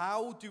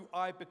 how do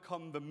I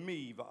become the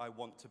me that I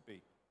want to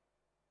be?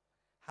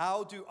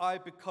 How do I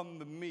become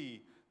the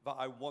me that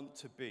I want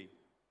to be?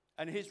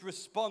 And his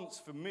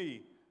response for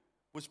me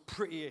was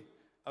pretty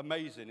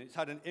amazing. It's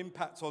had an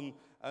impact on,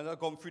 and I've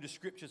gone through the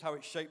scriptures, how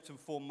it shaped and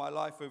formed my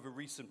life over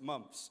recent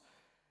months.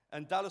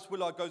 And Dallas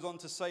Willard goes on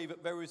to say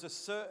that there is a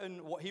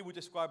certain, what he would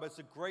describe as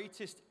the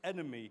greatest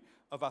enemy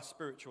of our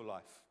spiritual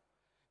life.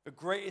 The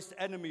greatest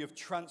enemy of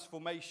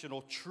transformation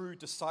or true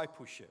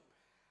discipleship.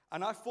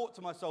 And I thought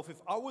to myself,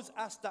 if I was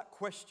asked that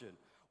question,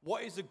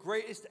 what is the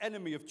greatest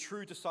enemy of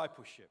true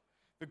discipleship?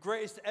 The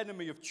greatest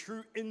enemy of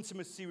true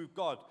intimacy with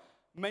God?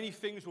 Many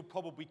things would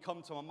probably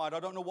come to my mind. I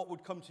don't know what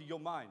would come to your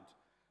mind.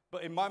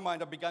 But in my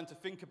mind, I began to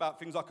think about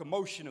things like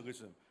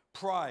emotionalism,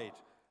 pride,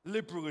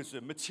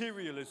 liberalism,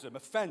 materialism,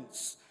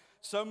 offense.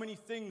 So many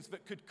things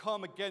that could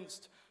come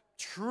against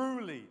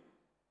truly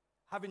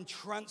having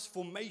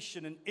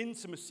transformation and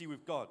intimacy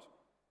with God.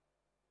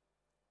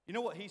 You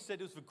know what he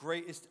said was the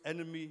greatest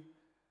enemy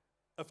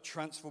of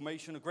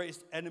transformation, the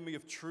greatest enemy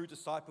of true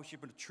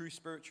discipleship and a true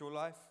spiritual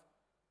life?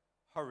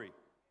 Hurry.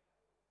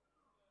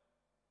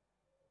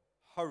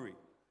 Hurry.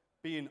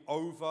 Being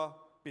over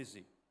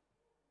busy.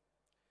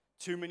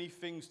 Too many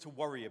things to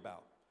worry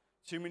about.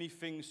 Too many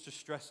things to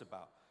stress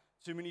about.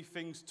 Too many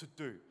things to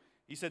do.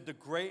 He said the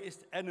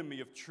greatest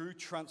enemy of true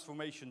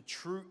transformation,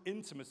 true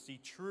intimacy,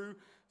 true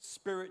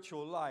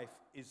spiritual life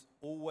is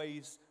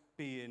always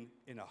being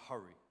in a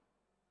hurry.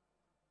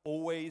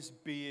 Always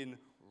being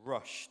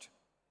rushed.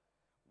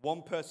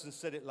 One person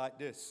said it like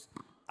this: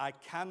 I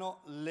cannot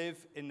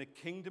live in the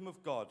kingdom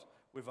of God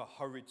with a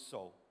hurried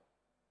soul.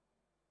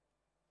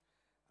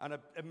 And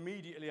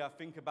immediately I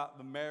think about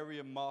the Mary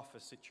and Martha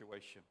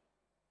situation.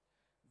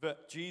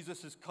 That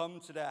Jesus has come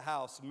to their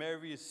house.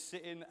 Mary is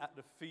sitting at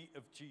the feet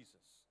of Jesus.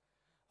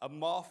 And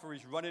Martha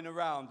is running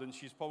around and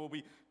she's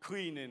probably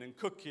cleaning and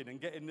cooking and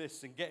getting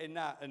this and getting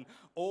that and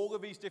all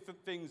of these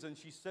different things. And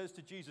she says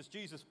to Jesus,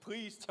 Jesus,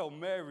 please tell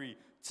Mary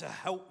to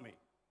help me.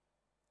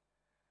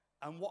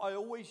 And what I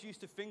always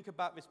used to think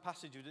about this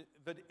passage is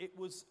that it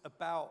was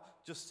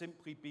about just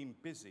simply being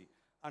busy.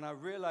 And I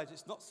realized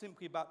it's not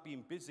simply about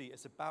being busy,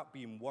 it's about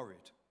being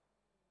worried.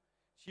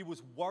 She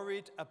was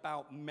worried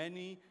about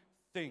many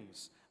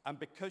things. And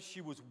because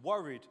she was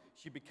worried,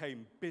 she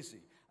became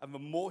busy. And the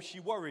more she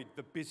worried,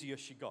 the busier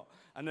she got.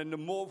 And then the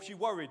more she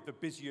worried, the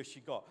busier she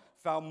got.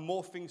 Found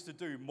more things to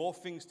do, more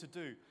things to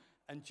do.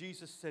 And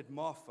Jesus said,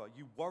 Martha,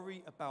 you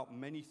worry about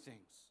many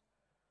things,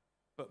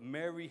 but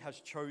Mary has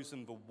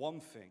chosen the one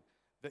thing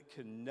that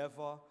can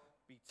never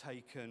be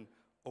taken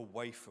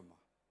away from her.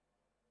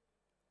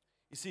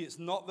 You see, it's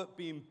not that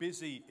being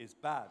busy is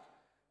bad,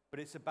 but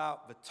it's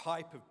about the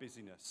type of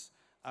busyness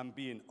and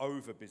being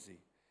over busy.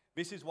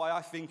 This is why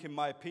I think, in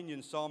my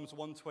opinion, Psalms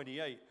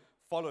 128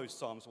 follows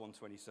Psalms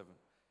 127.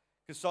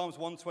 Because Psalms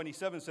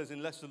 127 says,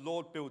 unless the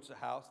Lord builds a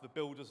house, the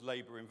builders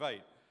labor in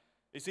vain.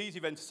 It's easy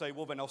then to say,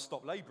 well, then I'll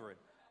stop laboring.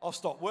 I'll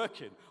stop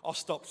working. I'll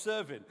stop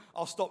serving.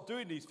 I'll stop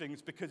doing these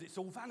things because it's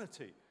all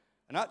vanity.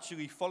 And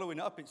actually, following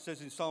up, it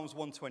says in Psalms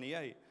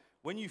 128,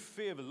 when you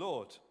fear the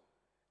Lord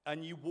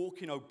and you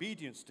walk in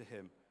obedience to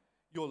him,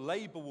 your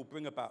labor will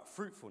bring about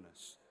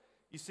fruitfulness.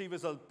 You see,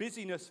 there's a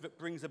busyness that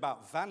brings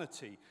about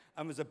vanity,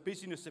 and there's a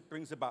busyness that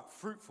brings about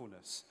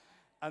fruitfulness.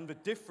 And the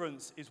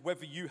difference is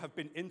whether you have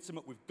been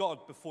intimate with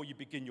God before you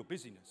begin your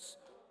busyness.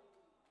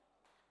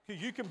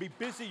 Because you can be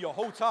busy your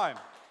whole time.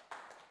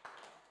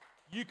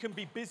 You can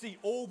be busy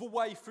all the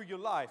way through your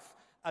life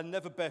and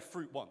never bear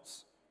fruit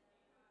once.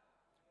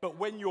 But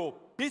when your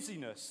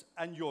busyness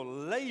and your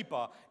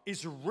labor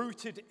is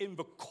rooted in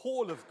the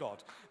call of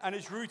God and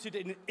is rooted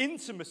in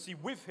intimacy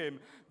with him,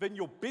 then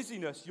your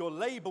busyness, your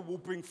labor will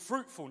bring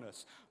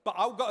fruitfulness. But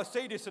I've got to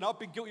say this, and I've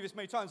been guilty of this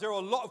many times. There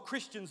are a lot of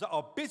Christians that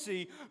are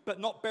busy but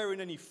not bearing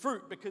any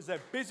fruit because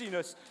their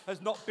busyness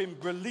has not been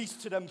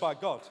released to them by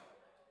God.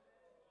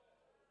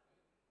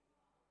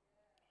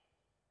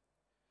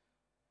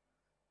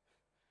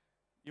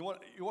 You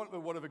want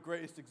one of the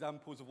greatest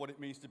examples of what it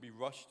means to be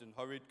rushed and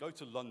hurried? Go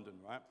to London,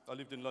 right? I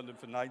lived in London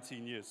for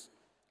 19 years.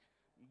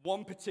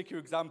 One particular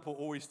example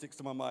always sticks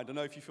to my mind. I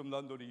know if you're from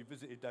London or you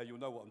visited there, you'll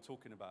know what I'm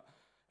talking about.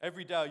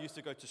 Every day I used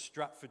to go to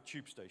Stratford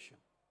Tube Station,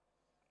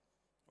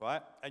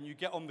 right? And you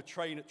get on the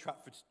train at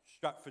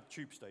Stratford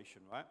Tube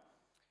Station, right?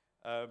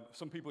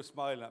 Some people are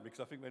smiling at me because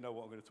I think they know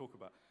what I'm going to talk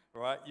about,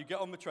 right? You get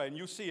on the train,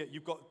 you'll see it.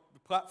 You've got the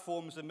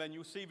platforms, and then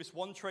you'll see this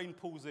one train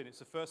pulls in. It's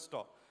the first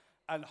stop.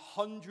 And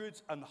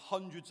hundreds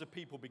of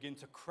people begin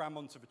to cram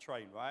onto the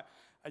train, right?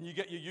 And you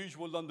get your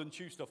usual London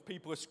tube stuff.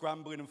 People are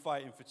scrambling and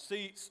fighting for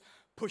seats,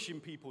 pushing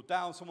people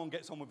down. Someone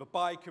gets on with a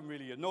bike and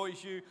really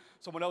annoys you.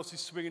 Someone else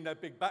is swinging their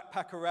big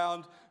backpack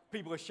around.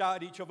 People are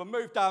shouting at each other,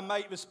 move down,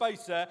 mate, there's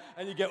space there.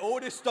 And you get all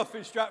this stuff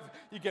in Stratford.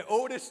 You get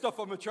all this stuff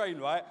on the train,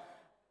 right?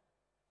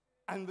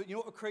 And you know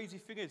what the crazy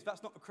thing is?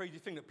 That's not the crazy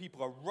thing, that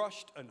people are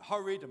rushed and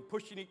hurried and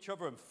pushing each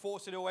other and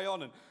forcing their way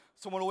on. And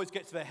someone always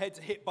gets their heads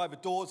hit by the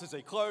doors as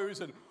they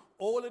close and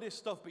all of this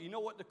stuff. But you know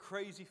what the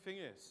crazy thing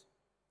is?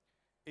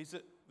 Is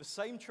that the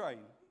same train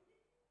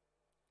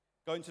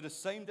going to the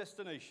same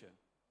destination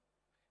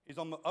is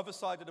on the other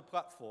side of the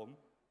platform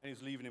and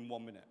is leaving in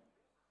 1 minute.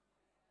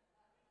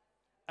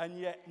 And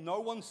yet no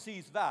one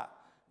sees that.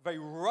 They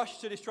rush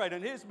to this train.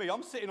 And here's me.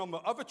 I'm sitting on the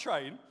other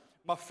train,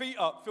 my feet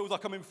up, feels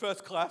like I'm in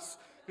first class.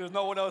 There's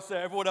no one else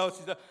there. Everyone else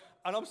is there.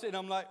 And I'm sitting,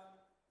 I'm like,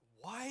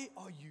 why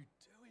are you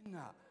doing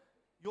that?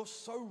 You're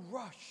so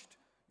rushed.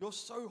 You're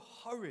so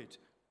hurried.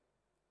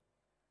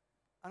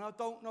 And I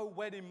don't know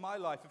when in my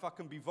life, if I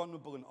can be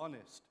vulnerable and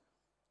honest,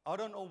 I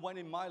don't know when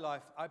in my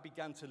life I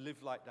began to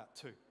live like that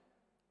too,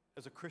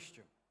 as a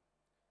Christian.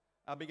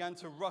 I began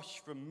to rush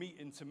from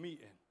meeting to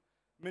meeting,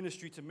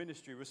 ministry to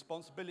ministry,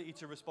 responsibility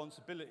to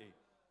responsibility.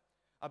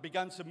 I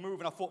began to move,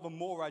 and I thought the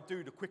more I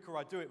do, the quicker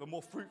I do it, the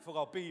more fruitful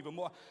I'll be,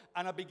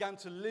 and I began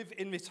to live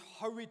in this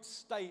hurried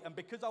state. And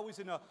because I was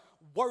in a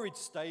worried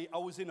state, I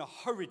was in a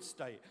hurried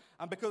state.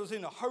 And because I was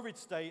in a hurried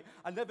state,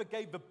 I never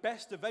gave the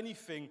best of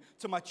anything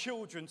to my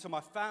children, to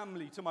my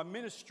family, to my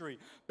ministry,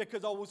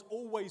 because I was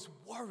always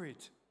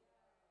worried.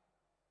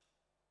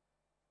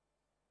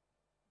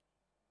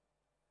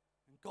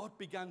 And God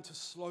began to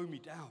slow me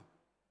down.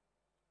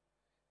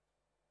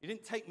 He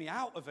didn't take me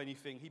out of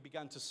anything. He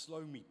began to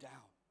slow me down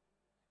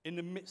in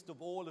the midst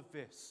of all of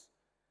this.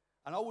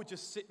 And I would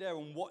just sit there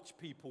and watch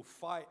people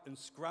fight and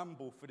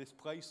scramble for this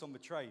place on the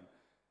train.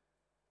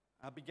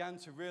 I began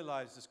to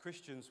realize as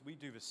Christians, we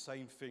do the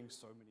same thing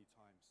so many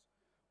times.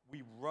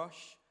 We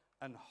rush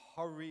and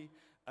hurry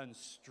and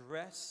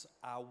stress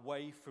our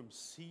way from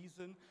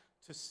season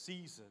to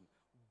season,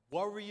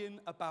 worrying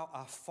about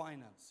our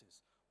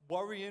finances,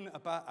 worrying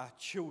about our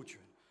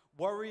children,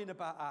 worrying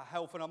about our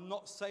health. And I'm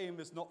not saying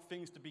there's not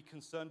things to be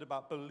concerned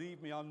about.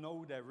 Believe me, I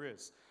know there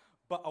is.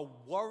 But a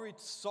worried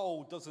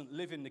soul doesn't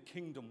live in the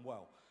kingdom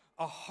well.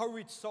 A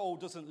hurried soul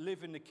doesn't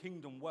live in the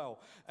kingdom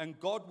well. And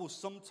God will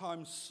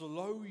sometimes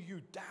slow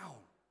you down.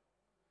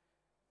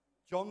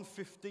 John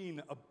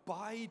 15,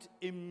 abide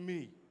in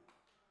me.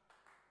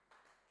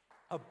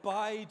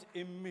 Abide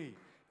in me.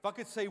 If I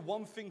could say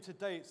one thing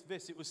today, it's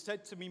this. It was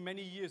said to me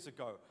many years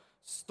ago,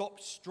 stop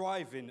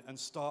striving and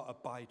start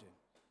abiding.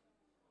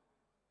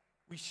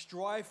 We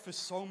strive for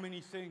so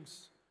many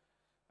things.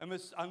 And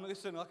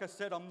listen, like I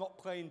said, I'm not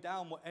playing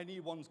down what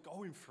anyone's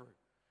going through.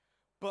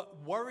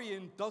 But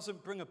worrying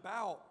doesn't bring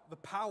about the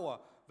power,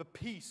 the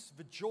peace,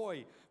 the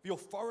joy, the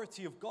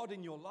authority of God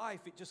in your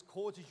life. It just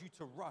causes you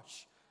to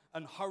rush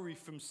and hurry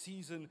from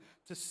season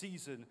to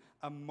season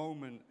and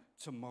moment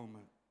to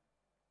moment.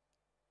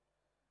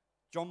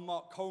 John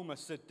Mark Comer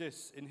said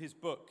this in his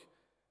book.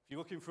 If you're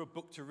looking for a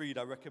book to read,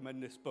 I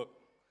recommend this book,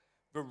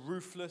 The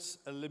Ruthless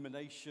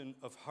Elimination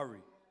of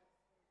Hurry.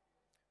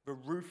 The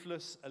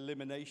Ruthless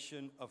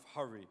Elimination of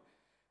Hurry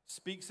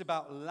speaks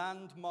about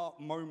landmark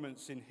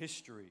moments in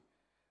history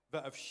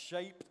that have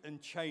shaped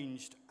and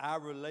changed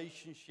our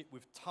relationship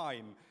with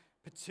time,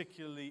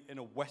 particularly in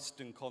a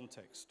Western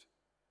context.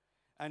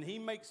 And he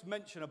makes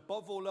mention,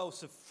 above all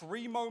else, of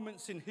 3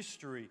 moments in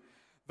history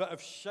that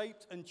have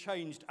shaped and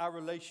changed our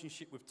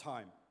relationship with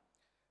time.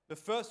 The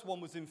first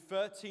one was in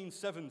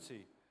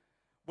 1370,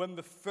 when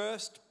the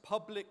first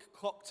public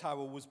clock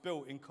tower was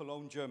built in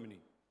Cologne,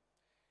 Germany.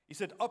 He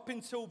said, up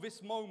until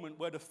this moment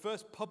where the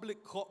first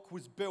public clock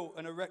was built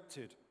and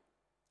erected,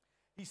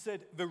 he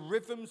said, the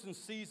rhythms and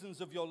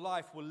seasons of your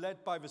life were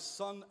led by the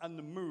sun and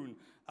the moon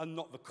and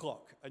not the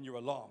clock and your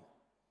alarm.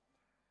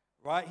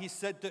 Right? He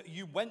said that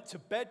you went to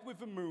bed with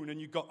the moon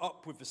and you got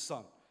up with the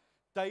sun.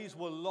 Days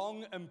were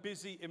long and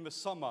busy in the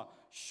summer,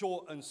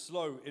 short and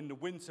slow in the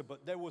winter,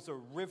 but there was a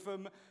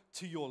rhythm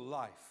to your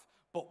life.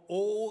 But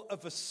all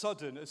of a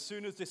sudden, as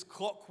soon as this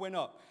clock went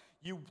up,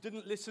 you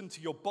didn't listen to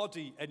your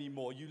body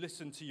anymore. You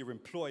listened to your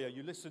employer.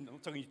 I'm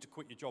not telling you to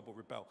quit your job or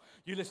rebel.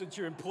 You listen to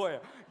your employer.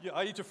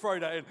 I need to throw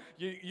that in.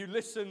 You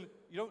listen.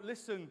 You don't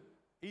listen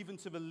even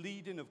to the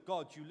leading of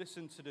God. You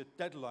listen to the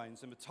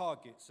deadlines and the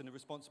targets and the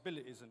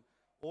responsibilities. And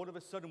all of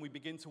a sudden, we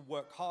begin to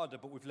work harder,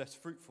 but with less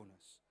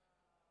fruitfulness.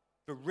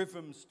 The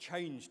rhythms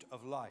changed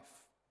of life.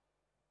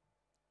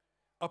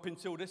 Up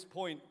until this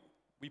point,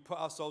 we put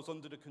ourselves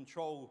under the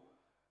control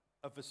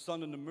of the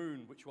sun and the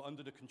moon, which were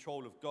under the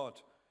control of God.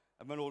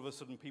 And then all of a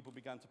sudden, people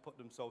began to put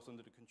themselves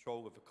under the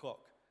control of the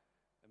clock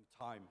and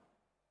time.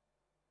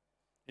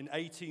 In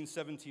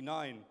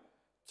 1879,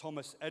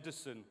 Thomas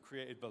Edison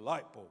created the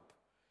light bulb.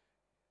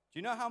 Do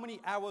you know how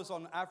many hours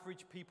on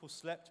average people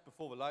slept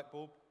before the light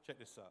bulb? Check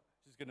this out.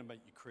 This is going to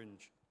make you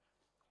cringe.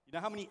 You know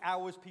how many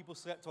hours people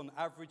slept on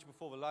average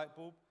before the light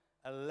bulb?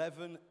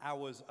 11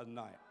 hours a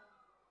night.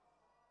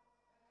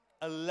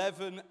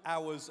 11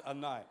 hours a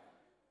night.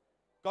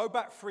 Go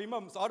back 3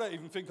 months, I don't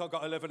even think I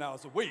got 11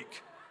 hours a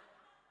week.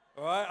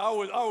 All right, I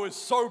was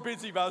so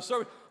busy, man.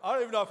 I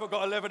don't even know if I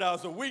got 11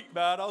 hours a week,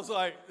 man. I was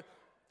like,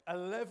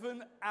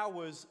 11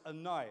 hours a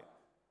night.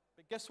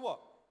 But guess what?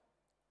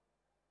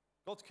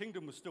 God's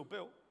kingdom was still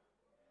built.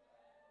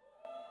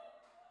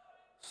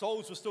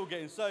 Souls were still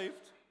getting saved.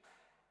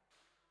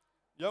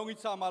 The only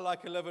time I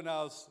like 11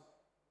 hours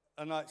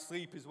a night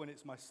sleep is when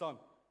it's my son.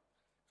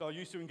 So I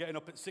used to him getting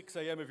up at 6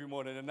 a.m. every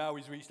morning, and now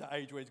he's reached that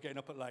age where he's getting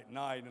up at like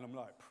 9, and I'm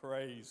like,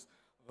 praise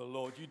the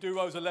Lord. You do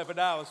those 11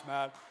 hours,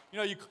 man. You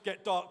know, you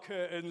get dark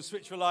curtains,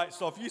 switch the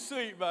lights off. You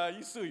sleep, man,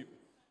 you sleep.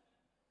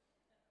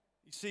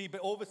 You see,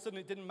 but all of a sudden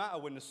it didn't matter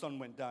when the sun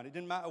went down. It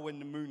didn't matter when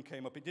the moon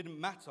came up. It didn't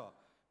matter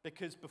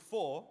because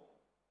before,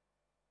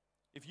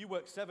 if you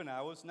work 7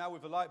 hours, now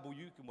with a light bulb,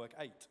 you can work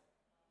 8.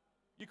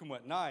 You can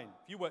work 9.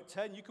 If you work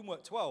 10, you can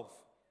work 12.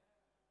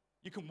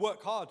 You can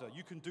work harder.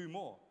 You can do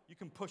more. You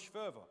can push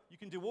further. You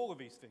can do all of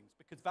these things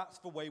because that's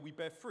the way we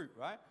bear fruit,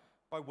 right?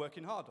 By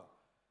working harder.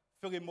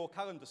 Filling more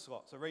calendar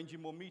slots,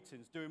 arranging more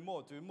meetings, doing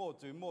more, doing more,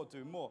 doing more,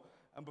 doing more.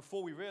 And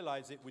before we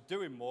realize it, we're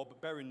doing more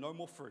but bearing no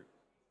more fruit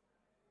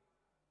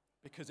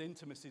because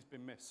intimacy's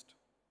been missed.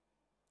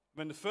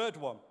 And then the third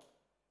one,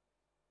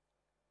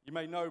 You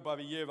may know by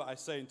the year that I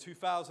say in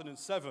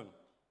 2007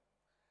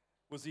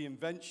 was the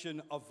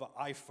invention of the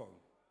iPhone.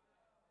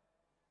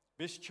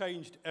 This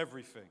changed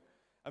everything.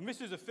 And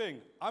this is the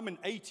thing, I'm an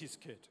 80s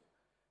kid,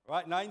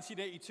 right?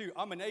 1982,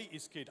 I'm an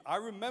 80s kid. I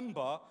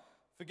remember,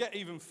 forget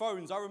even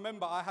phones, I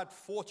remember I had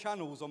 4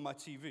 channels on my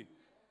TV.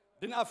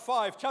 Didn't have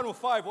 5, Channel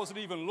 5 wasn't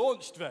even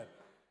launched then,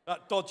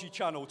 that dodgy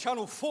channel.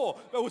 Channel 4,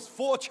 there was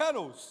 4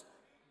 channels,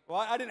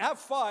 right? I didn't have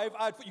 5,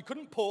 you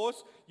couldn't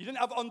pause, you didn't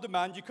have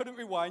on-demand, you couldn't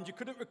rewind, you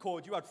couldn't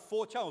record, you had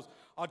 4 channels.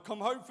 I'd come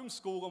home from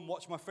school and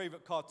watch my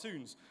favorite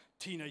cartoons.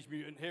 Teenage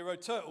Mutant Hero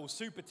Turtles,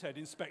 Super Ted,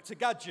 Inspector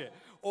Gadget.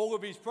 All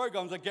of these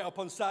programs I'd get up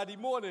on Saturday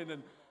morning,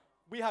 and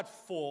we had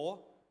 4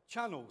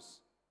 channels.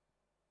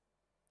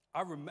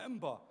 I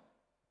remember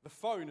the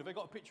phone. Have they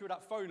got a picture of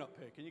that phone up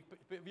here? Can you put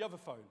the other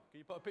phone? Can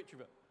you put a picture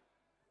of it?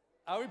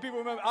 How many people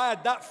remember? I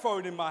had that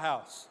phone in my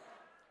house.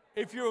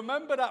 If you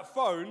remember that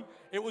phone,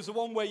 it was the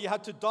one where you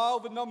had to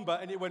dial the number,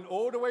 and it went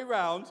all the way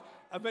round,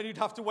 and then you'd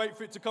have to wait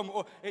for it to come.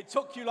 It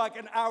took you like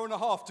an hour and a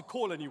half to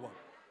call anyone.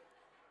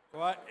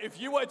 Right? If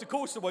you wanted to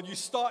call someone, you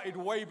started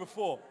way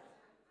before.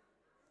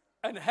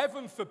 And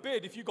heaven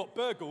forbid if you got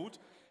burgled,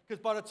 because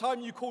by the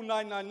time you call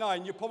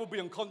 999, you're probably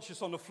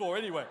unconscious on the floor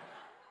anyway.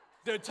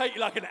 It would take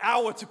you like an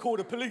hour to call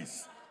the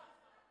police.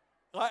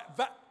 Like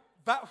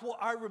that's what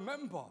I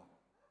remember.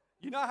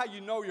 You know how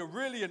you know you're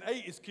really an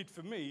 80s kid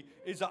for me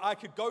is that I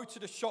could go to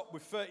the shop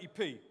with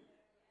 30p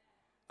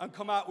and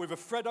come out with a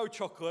Freddo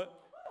chocolate,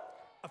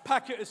 a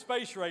packet of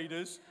Space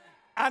Raiders,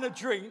 and a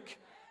drink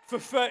for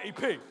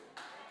 30p.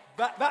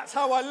 That's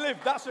how I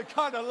lived. That's the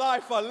kind of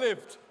life I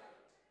lived.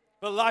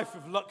 The life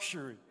of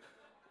luxury.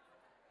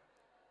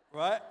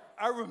 Right?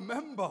 I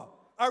remember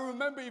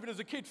even as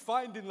a kid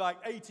finding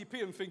like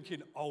 80p and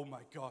thinking, oh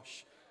my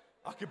gosh,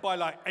 I could buy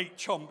like 8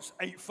 chomps,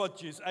 8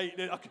 fudges,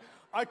 8...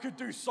 I could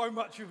do so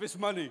much with this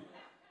money.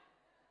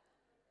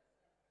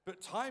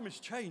 But time has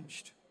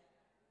changed.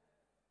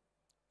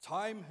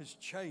 Time has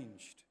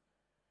changed.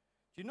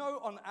 Do you know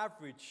on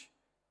average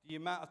the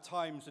amount of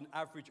times an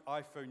average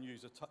iPhone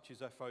user touches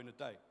their phone a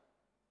day?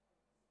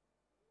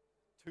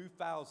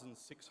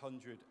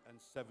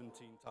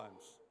 2,617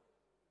 times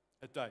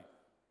a day.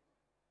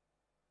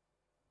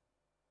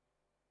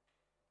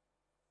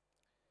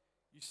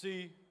 You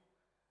see,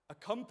 a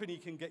company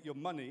can get your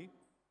money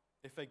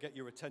if they get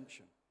your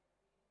attention.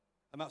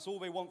 And that's all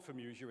they want from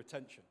you is your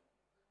attention.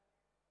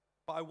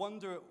 But I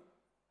wonder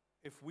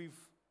if we've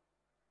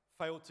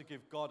failed to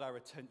give God our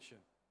attention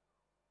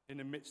in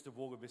the midst of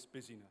all of this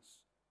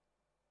busyness.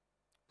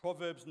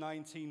 Proverbs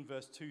 19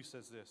 verse 2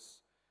 says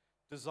this,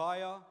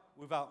 desire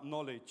without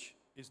knowledge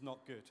is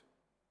not good.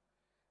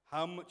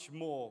 How much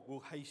more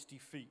will hasty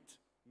feet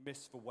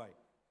miss the way?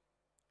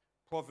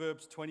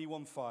 Proverbs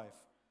 21:5.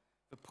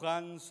 The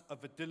plans of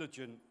the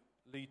diligent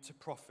lead to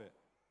profit,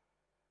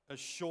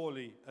 as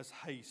surely as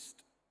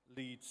haste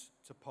leads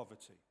to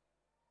poverty.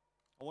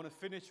 I want to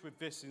finish with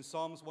this in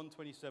Psalms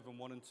 127,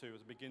 1 and 2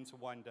 as I begin to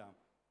wind down.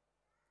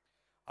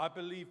 I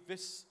believe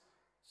this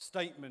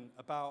statement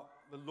about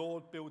the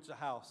Lord builds a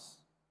house,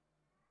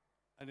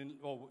 and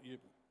you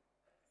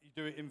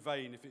do it in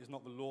vain if it is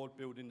not the Lord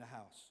building the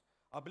house.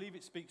 I believe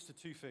it speaks to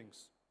 2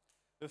 things.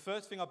 The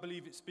first thing I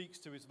believe it speaks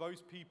to is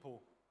those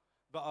people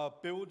that are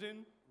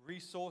building,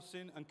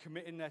 resourcing, and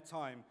committing their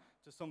time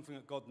to something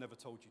that God never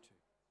told you to.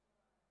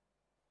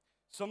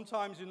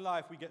 Sometimes in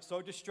life we get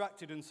so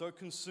distracted and so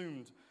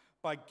consumed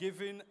by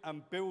giving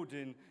and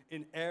building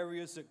in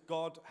areas that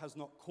God has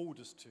not called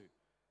us to.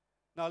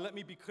 Now let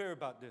me be clear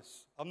about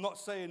this. I'm not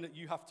saying that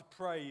you have to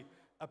pray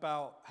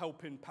about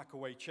helping pack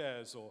away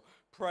chairs or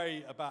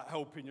pray about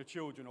helping your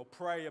children or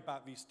pray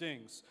about these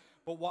things.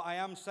 But what I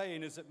am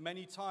saying is that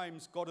many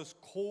times God has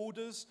called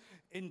us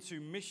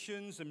into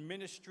missions and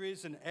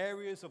ministries and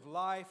areas of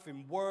life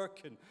and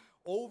work and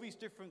all these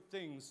different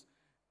things,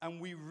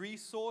 and we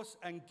resource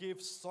and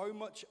give so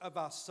much of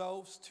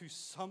ourselves to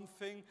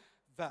something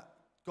that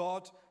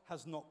God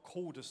has not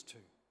called us to.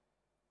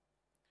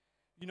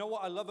 You know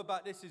what I love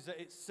about this is that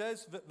it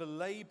says that the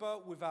labor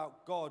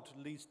without God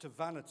leads to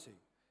vanity.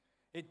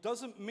 It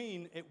doesn't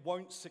mean it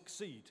won't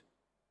succeed.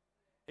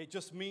 It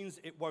just means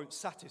it won't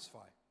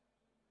satisfy.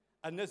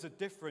 And there's a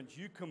difference.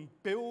 You can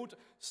build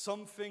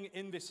something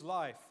in this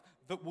life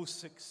that will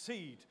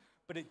succeed,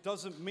 but it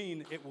doesn't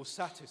mean it will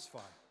satisfy.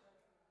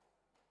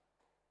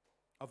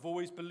 I've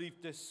always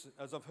believed this,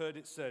 as I've heard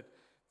it said,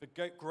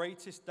 the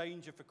greatest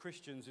danger for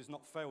Christians is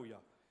not failure.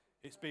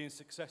 It's being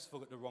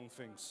successful at the wrong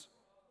things.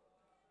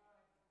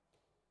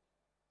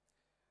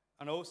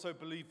 And I also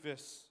believe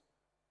this,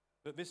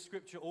 that this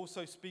scripture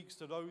also speaks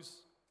to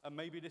those, and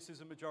maybe this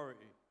is a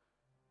majority,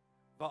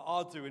 that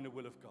are doing the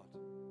will of God,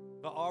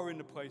 that are in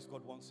the place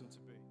God wants them to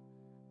be.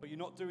 But you're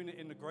not doing it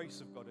in the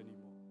grace of God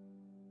anymore.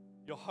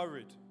 You're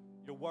hurried,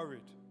 you're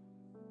worried.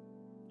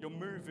 You're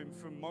moving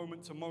from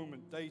moment to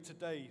moment, day to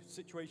day,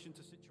 situation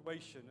to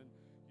situation, and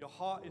your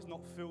heart is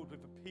not filled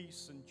with the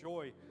peace and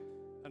joy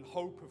and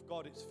hope of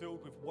God. It's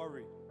filled with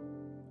worry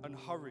and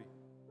hurry.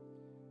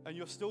 And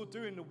you're still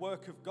doing the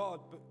work of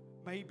God, but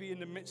maybe in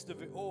the midst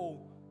of it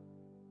all,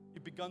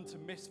 you've begun to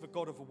miss the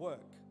God of the work.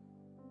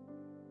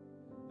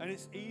 And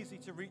it's easy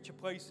to reach a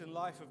place in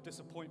life of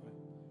disappointment,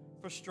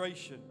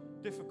 frustration,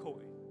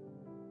 difficulty.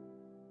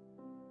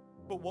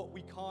 But what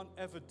we can't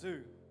ever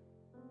do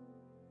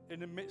in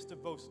the midst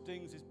of those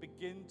things is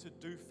begin to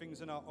do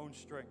things in our own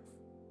strength.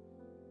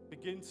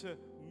 Begin to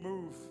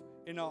move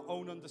in our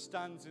own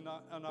understanding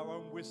and our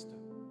own wisdom.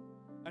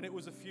 And it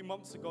was a few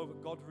months ago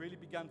that God really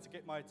began to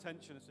get my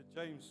attention and said,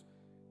 James,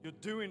 you're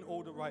doing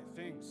all the right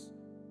things,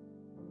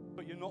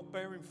 but you're not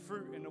bearing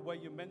fruit in the way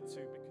you're meant to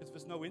because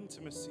there's no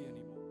intimacy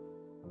anymore.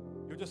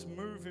 You're just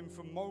moving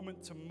from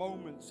moment to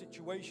moment,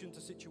 situation to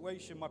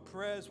situation. My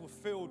prayers were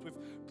filled with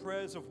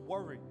prayers of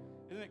worry.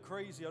 Isn't it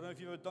crazy? I don't know if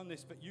you've ever done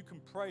this, but you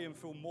can pray and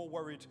feel more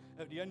worried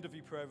at the end of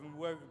your prayer than you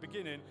were at the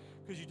beginning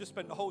because you just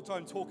spent the whole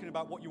time talking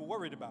about what you were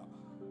worried about.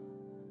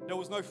 There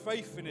was no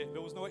faith in it.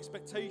 There was no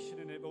expectation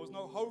in it. There was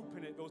no hope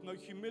in it. There was no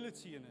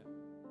humility in it.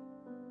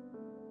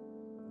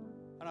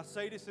 And I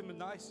say this in the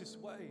nicest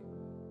way.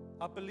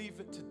 I believe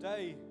that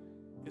today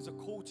is a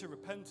call to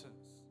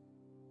repentance.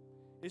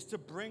 Is to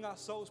bring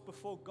ourselves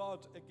before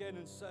God again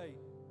and say,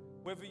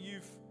 whether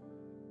you've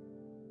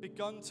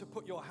begun to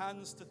put your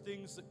hands to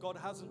things that God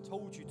hasn't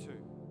told you to,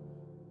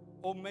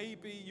 or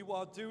maybe you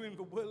are doing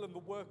the will and the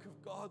work of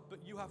God,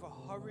 but you have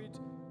a hurried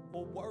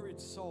or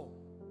worried soul.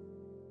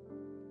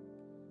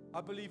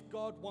 I believe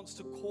God wants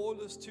to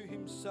call us to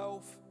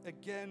himself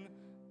again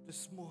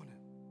this morning.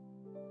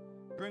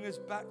 Bring us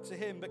back to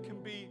him. There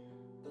can be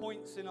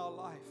points in our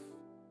life.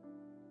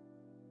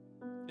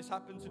 This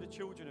happened to the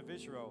children of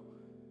Israel,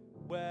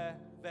 where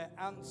their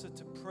answer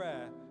to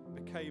prayer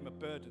became a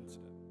burden to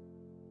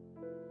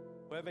them.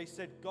 Where they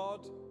said,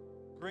 God,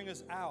 bring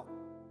us out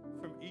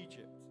from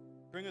Egypt.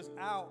 Bring us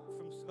out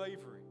from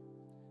slavery.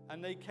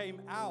 And they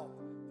came out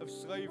of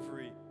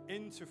slavery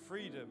into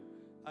freedom.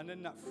 And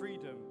then that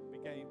freedom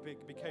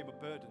became a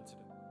burden to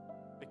them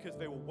because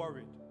they were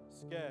worried,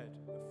 scared,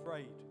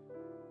 afraid.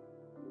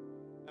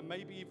 And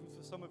maybe even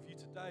for some of you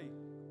today,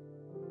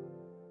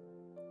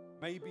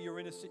 maybe you're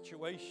in a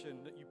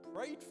situation that you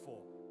prayed for,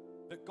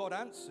 that God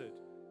answered,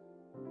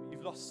 but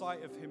you've lost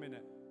sight of him in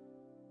it.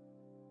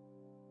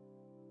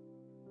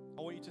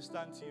 I want you to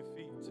stand to your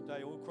feet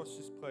today all across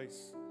this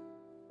place.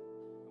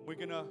 And we're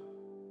gonna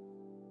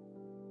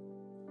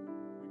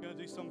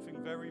do something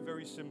very,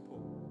 very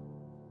simple.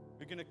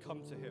 We're gonna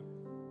come to him.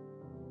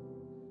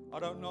 I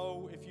don't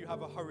know if you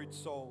have a hurried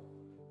soul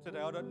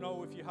today. I don't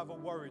know if you have a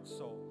worried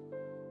soul.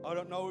 I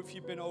don't know if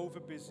you've been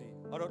over busy.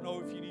 I don't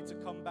know if you need to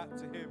come back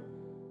to him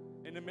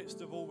in the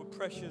midst of all the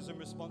pressures and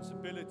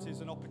responsibilities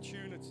and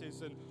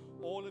opportunities and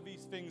all of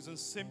these things, and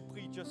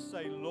simply just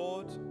say,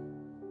 Lord,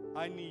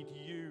 I need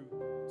you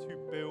to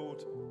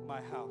build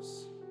my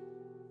house.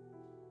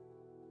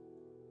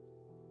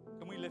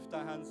 Can we lift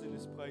our hands in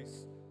this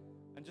place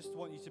and just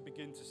want you to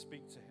begin to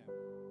speak to him?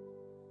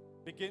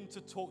 Begin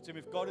to talk to him.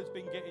 If God has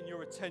been getting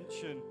your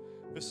attention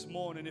this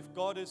morning, if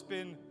God has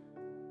been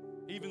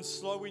even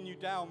slowing you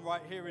down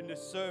right here in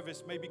this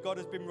service, maybe God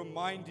has been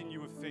reminding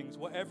you of things,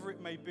 whatever it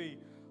may be,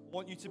 I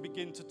want you to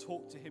begin to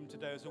talk to him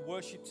today. As the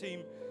worship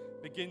team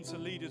begin to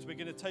lead us, we're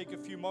going to take a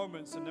few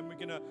moments and then I'm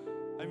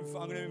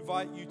going to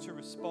invite you to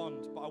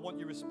respond. But I want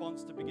your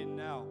response to begin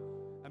now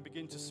and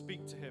begin to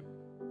speak to him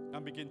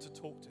and begin to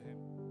talk to him.